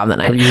 No, I bombed that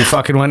night. You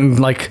fucking went and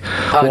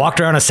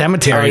walked around a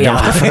cemetery. Oh, yeah,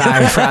 I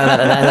forgot about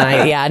that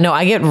night. Yeah, no,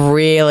 I get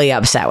really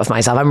upset with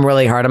myself. I'm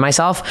really hard on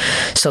myself.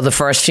 So the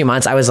first few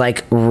months I was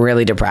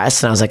really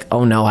depressed, and I was like,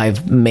 oh no,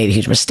 I've made a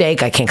huge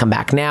mistake. I can't come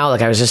back now.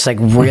 I was just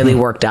really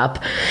worked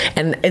up.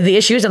 And the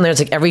issue is down there,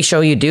 it's every show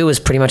you do is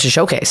pretty much a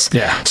showcase.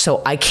 Yeah.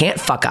 So I can't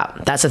fuck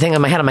up. That's the thing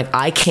in my head. I'm like,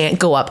 I can't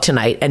go up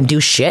tonight and do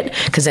shit,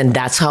 because then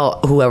that's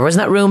how whoever was in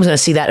that room is going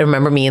to see that and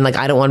remember me, and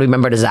I don't want to be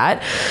remembered as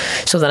that.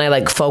 So then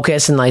I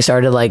focus, and I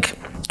started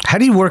How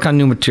do you work on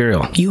new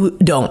material? You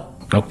don't.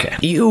 Okay.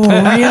 You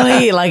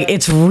really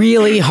it's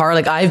really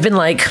hard. I've been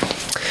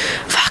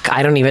fuck,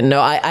 I don't even know.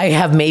 I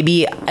have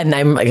maybe, and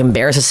I'm like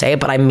embarrassed to say it,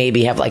 but I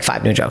maybe have like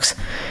 5 new jokes.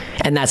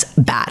 And that's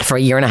bad for a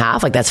year and a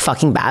half. Like, that's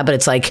fucking bad. But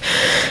it's like,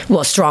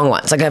 well, strong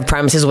ones. Like, I have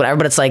premises, whatever.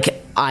 But it's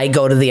like, I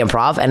go to the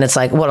Improv and it's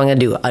like, what am I going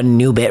to do? A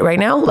new bit right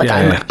now? Like,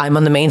 I'm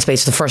on the main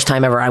space the first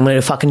time ever. I'm going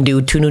to fucking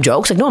do 2 new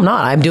jokes. Like, no, I'm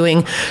not. I'm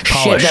doing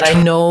shit that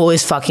I know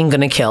is fucking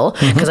going to kill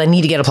because I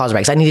need to get applause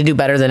breaks. I need to do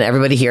better than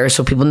everybody here.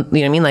 So people, you know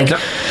what I mean? Like,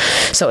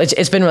 so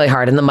it's been really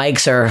hard. And the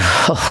mics are,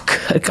 oh,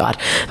 good God.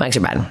 The mics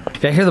are bad.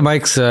 Yeah, I hear the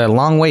mics,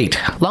 long wait.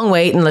 Long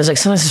wait. And there's like,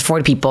 sometimes there's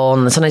 40 people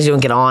and sometimes you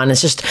don't get on.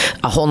 It's just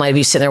a whole night of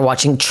you sitting there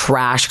watching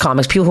trash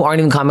comics, people who aren't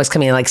even comics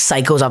coming in, like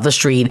psychos off the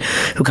street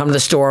who come to the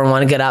store and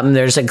want to get up and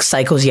there's like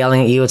psychos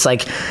yelling at you. It's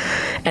like,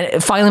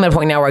 and finally I'm at a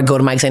point now where I go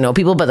to mics, I know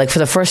people, but like for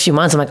the first few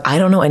months I'm like, I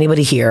don't know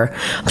anybody here.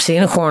 I'm sitting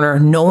in a corner,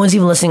 no one's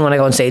even listening when I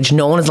go on stage,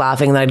 no one is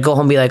laughing, and then I'd go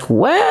home and be like,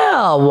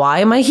 well, why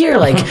am I here?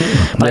 Like,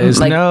 there's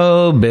like,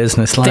 no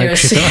business like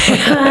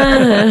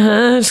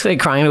just like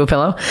crying to a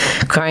pillow,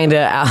 crying to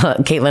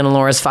Caitlin and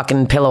Laura's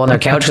fucking pillow on their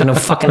couch in a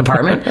fucking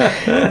apartment.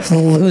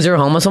 Loser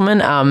homeless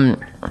woman.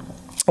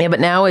 Yeah,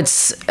 but now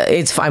it's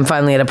I'm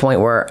finally at a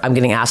point where I'm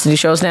getting asked to do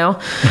shows now.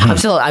 I'm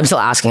still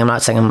asking. I'm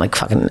not saying I'm like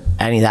fucking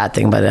any of that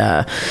thing,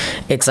 but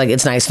it's like,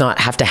 it's nice not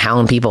have to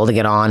hound people to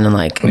get on and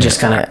like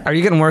just kind of. Are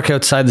you getting work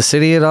outside the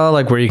city at all?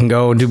 Like where you can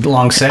go and do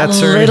long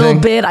sets or anything? A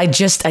little bit.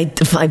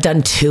 I've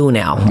done 2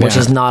 now, which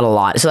is not a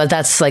lot. So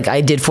that's like,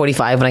 I did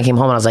 45 when I came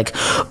home and I was like,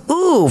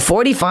 ooh,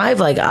 45.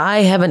 Like I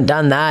haven't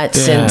done that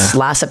since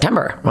last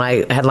September when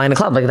I headlined a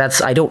club. Like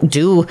I don't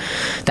do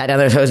that down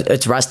there. So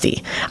it's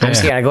rusty. I'm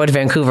scared. I go to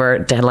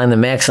Vancouver to headline the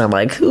Mix and I'm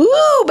like,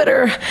 ooh,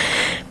 better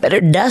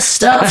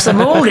dust off some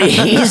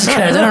oldies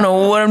because I don't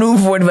know what I'm doing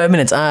for 45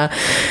 minutes.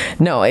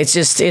 No, it's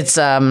just, it's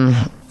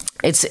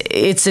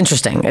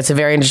interesting. It's a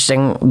very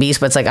interesting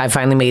beast, but it's like I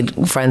finally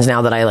made friends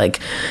now that I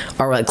like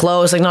are like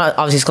close, like not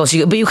obviously as close as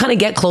you, but you kind of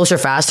get closer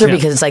faster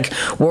because it's like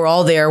we're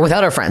all there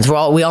without our friends.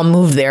 We all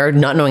moved there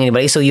not knowing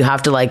anybody, so you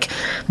have to like,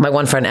 my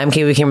one friend MK,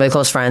 we became really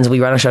close friends.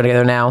 We run a show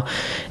together now,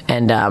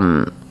 and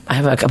I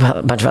have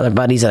a bunch of other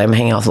buddies that I'm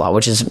hanging out with a lot,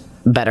 which is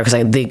better because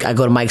I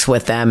go to mics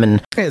with them.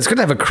 And hey, it's good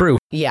to have a crew.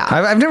 Yeah.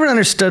 I've never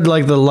understood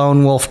like the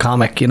lone wolf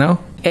comic, you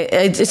know?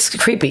 It's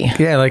creepy.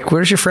 Yeah, like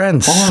where's your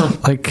friends?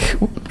 Like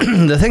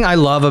the thing I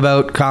love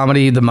about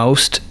comedy the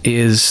most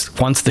is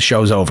once the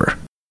show's over.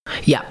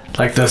 Yeah.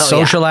 Like the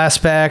social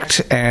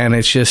aspect, and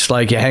it's just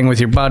like you hang with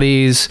your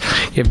buddies,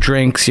 you have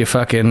drinks, you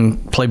fucking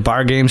play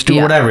bar games,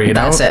 do whatever, you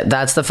know? That's it.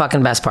 That's the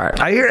fucking best part.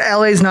 I hear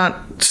LA's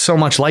not so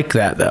much like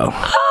like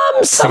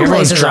some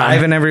everyone's places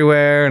driving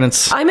everywhere, and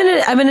it's. I'm in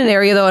an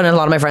area though, and a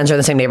lot of my friends are in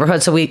the same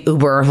neighborhood, so we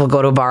Uber. We'll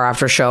go to a bar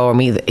after a show or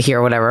meet here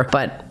or whatever.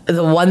 But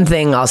the one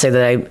thing I'll say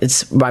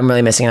that I'm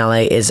really missing in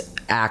LA is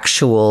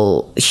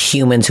actual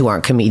humans who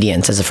aren't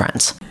comedians as a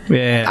friends.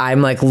 Yeah,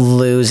 I'm like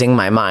losing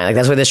my mind. Like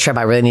that's why this trip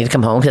I really need to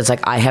come home because it's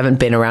like I haven't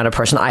been around a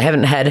person. I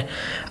haven't had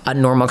a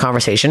normal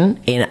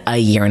conversation in a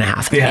year and a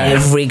half. Yeah.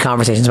 Every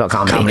conversation's about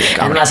comedy.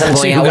 Unless I'm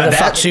going out with a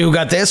fuck. So you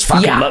got this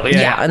fucking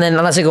yeah. And then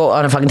unless I go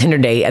on a fucking Tinder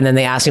date and then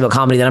they ask me about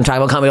comedy, then I'm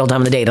talking about comedy all the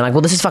time on the date. I'm like,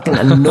 well, this is fucking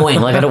annoying.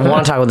 Like I don't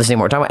want to talk about this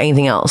anymore. Talk about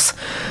anything else.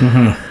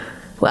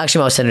 Well,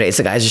 actually, most Tinder dates,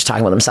 the guys are just talking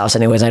about themselves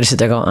anyways. I just sit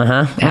there going,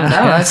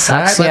 that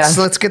sucks. All right,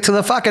 let's get to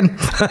the fucking.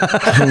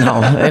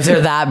 No, if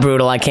they're that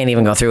brutal, I can't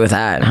even go through with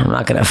that. I'm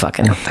not gonna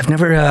fucking. I've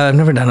never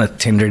done a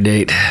Tinder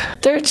date.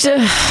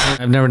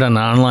 I've never done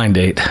an online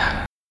date.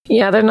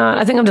 Yeah, they're not.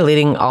 I think I'm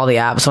deleting all the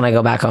apps when I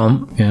go back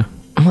home. Yeah.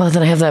 Well,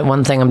 then I have that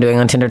one thing I'm doing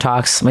on Tinder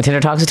Talks. My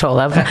Tinder Talks with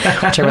Tolev,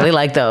 which I really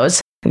like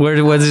those. What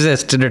is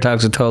this? Tinder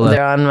Talks with Tolev.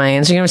 They're on my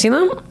Instagram. Have you seen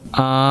them?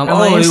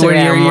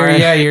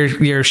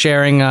 You're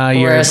sharing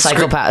you're a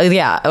psychopath.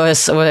 Yeah,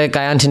 a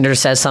guy on Tinder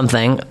says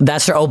something.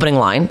 That's their opening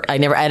line. I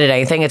never edit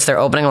anything. It's their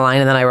opening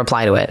line, and then I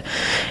reply to it,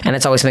 and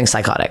it's always something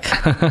psychotic.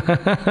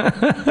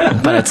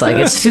 But it's like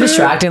it's too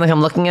distracting. Like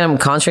I'm looking at, I'm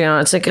concentrating on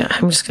it. It's like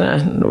I'm just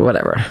gonna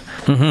whatever.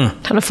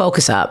 Time to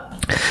focus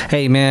up.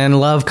 Hey man,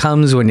 love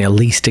comes when you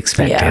least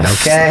expect it.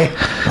 Okay,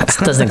 that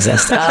doesn't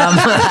exist.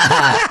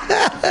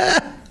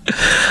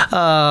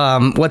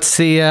 What's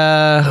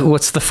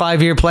the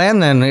 5-year plan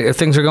then? If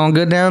things are going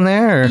good down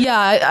there? Or?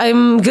 Yeah,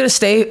 I'm gonna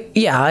stay.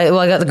 Yeah,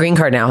 I got the green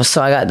card now,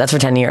 so that's for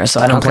 10 years. So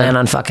I don't plan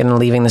on fucking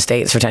leaving the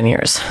States for 10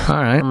 years. All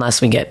right,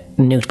 unless we get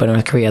nuked by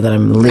North Korea, then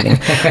I'm leaving.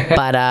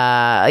 But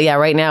yeah,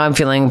 right now I'm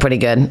feeling pretty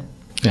good.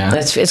 Yeah,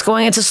 it's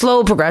a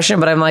slow progression,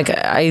 but I'm like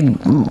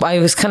I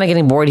was kind of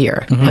getting bored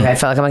here. Like I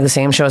felt like I'm like the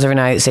same shows every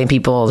night, same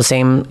people, the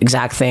same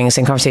exact thing,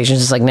 same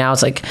conversations. It's like now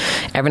it's like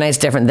every night's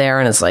different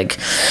there, and it's like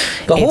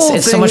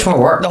it's so much more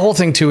work. The whole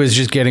thing too is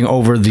just getting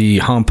over the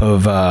hump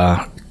of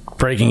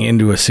breaking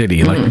into a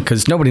city, like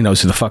because nobody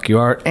knows who the fuck you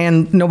are,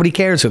 and nobody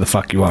cares who the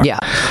fuck you are. Yeah,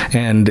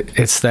 and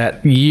it's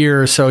that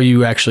year or so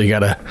you actually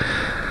gotta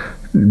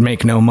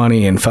make no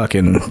money and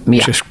fucking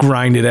just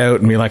grind it out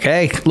and be like,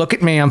 hey, look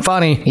at me, I'm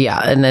funny. Yeah,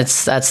 and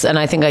that's and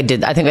I think I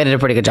did a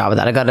pretty good job of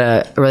that. I got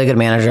a really good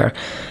manager,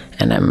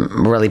 and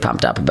I'm really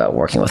pumped up about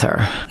working with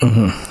her.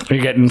 Are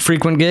you getting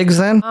frequent gigs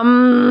then?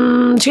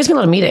 She gets me a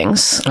lot of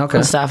meetings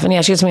and stuff,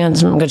 and she gets me on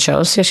some good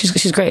shows. Yeah,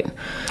 she's great.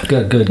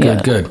 Good.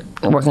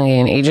 Working as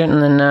an agent,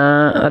 and then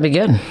that'd be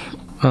good.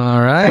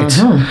 All right.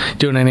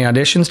 Doing any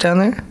auditions down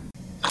there?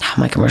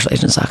 My commercial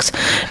agent sucks.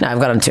 No, I've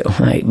got them too.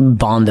 I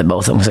bombed at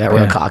both of them because I got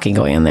real cocky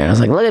going in there. I was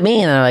like, look at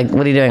me. And they're like,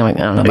 what are you doing? I'm like,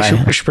 I don't know.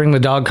 You should bring the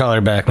dog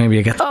collar back. Maybe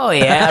you get that. Oh,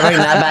 yeah. Bring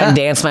that back,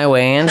 dance my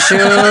way in. Sure.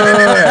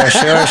 Looks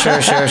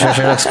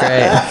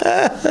great.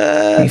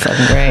 Be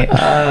fucking great.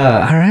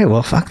 All right.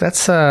 Well, fuck.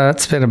 That's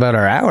been about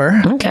our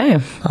hour. Okay.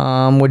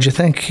 What'd you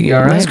think? You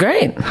all right? It was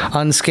great.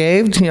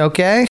 Unscathed? You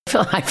okay?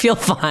 I feel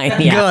fine.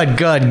 Yeah.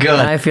 Good.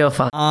 I feel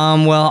fine.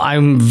 Well,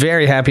 I'm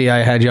very happy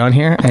I had you on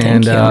here.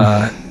 Thank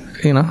you.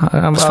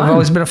 I've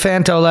always been a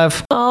fan,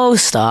 Tolev. Oh,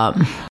 stop.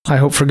 I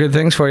hope for good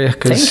things for you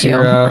because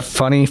you're a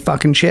funny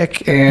fucking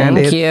chick. And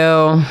Thank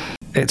you.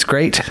 It's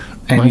great.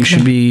 And you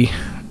should be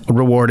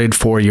rewarded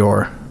for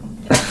your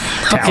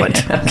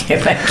talent.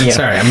 Okay, thank you.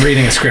 Sorry, I'm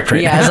reading a script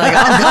right now. I was like,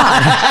 oh,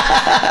 God.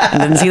 I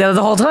didn't see that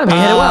the whole time. You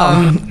hit it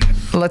well.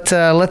 Let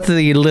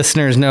the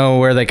listeners know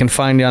where they can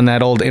find you on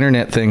that old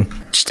internet thing.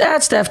 Just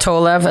at Steph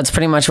Tolev. That's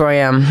pretty much where I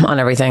am on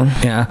everything.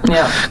 Yeah.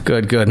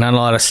 Good. Not a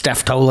lot of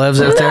Steph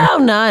Tolevs out there? No,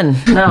 none.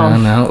 No.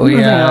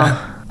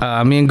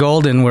 Me and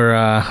Golden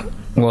were...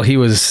 he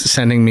was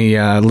sending me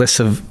a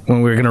list of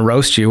when we were going to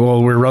roast you. Well,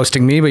 we were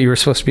roasting me, but you were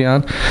supposed to be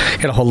on.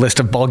 He had a whole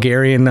list of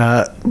Bulgarian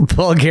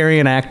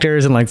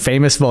actors and like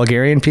famous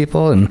Bulgarian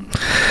people, and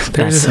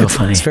that's so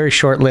funny. It's a very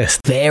short list,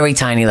 very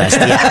tiny list.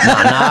 Yeah,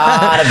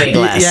 not a big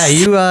list. Yeah,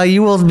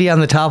 you will be on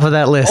the top of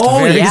that list.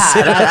 Oh yeah,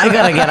 I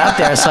gotta get up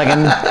there so I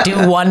can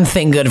do one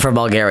thing good for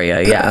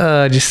Bulgaria.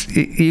 Yeah,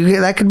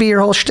 that could be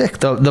your whole shtick.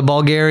 The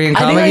Bulgarian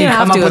comedy. You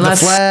come up with the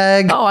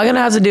flag. Oh, I'm gonna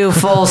have to do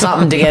full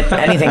something to get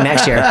anything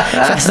next year.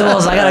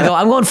 Festivals. I gotta go.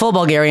 I'm going full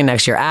Bulgarian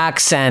next year.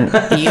 Accent,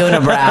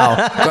 unibrow,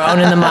 grown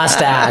in the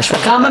mustache. We're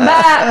coming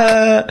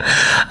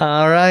back.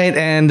 All right,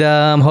 and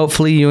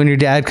hopefully you and your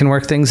dad can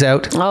work things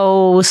out.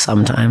 Oh,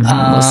 sometime.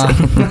 We'll see.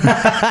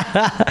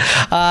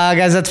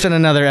 Guys, that's been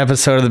another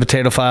episode of the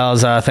Potato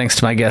Files. Thanks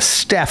to my guest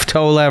Steph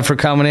Tolev for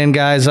coming in,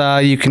 guys.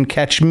 You can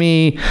catch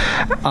me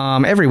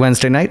every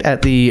Wednesday night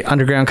at the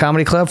Underground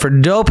Comedy Club for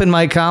Dope and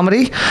Mike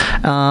Comedy,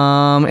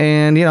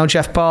 and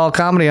Jeff Paul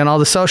Comedy on all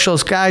the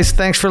socials. Guys,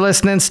 thanks for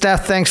listening.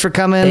 Steph, thanks for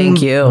coming.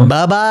 Thank you.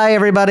 Bye-bye,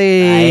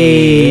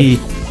 everybody.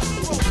 Bye.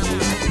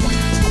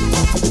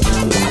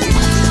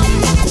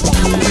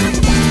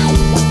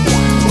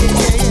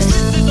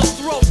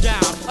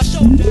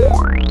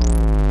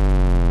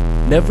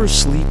 Never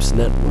Sleeps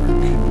Network.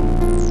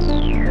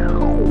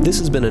 This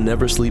has been a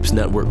Never Sleeps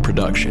Network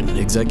production,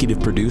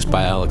 executive produced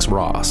by Alex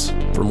Ross.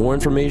 For more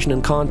information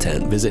and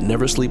content, visit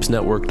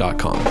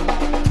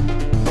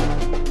neversleepsnetwork.com.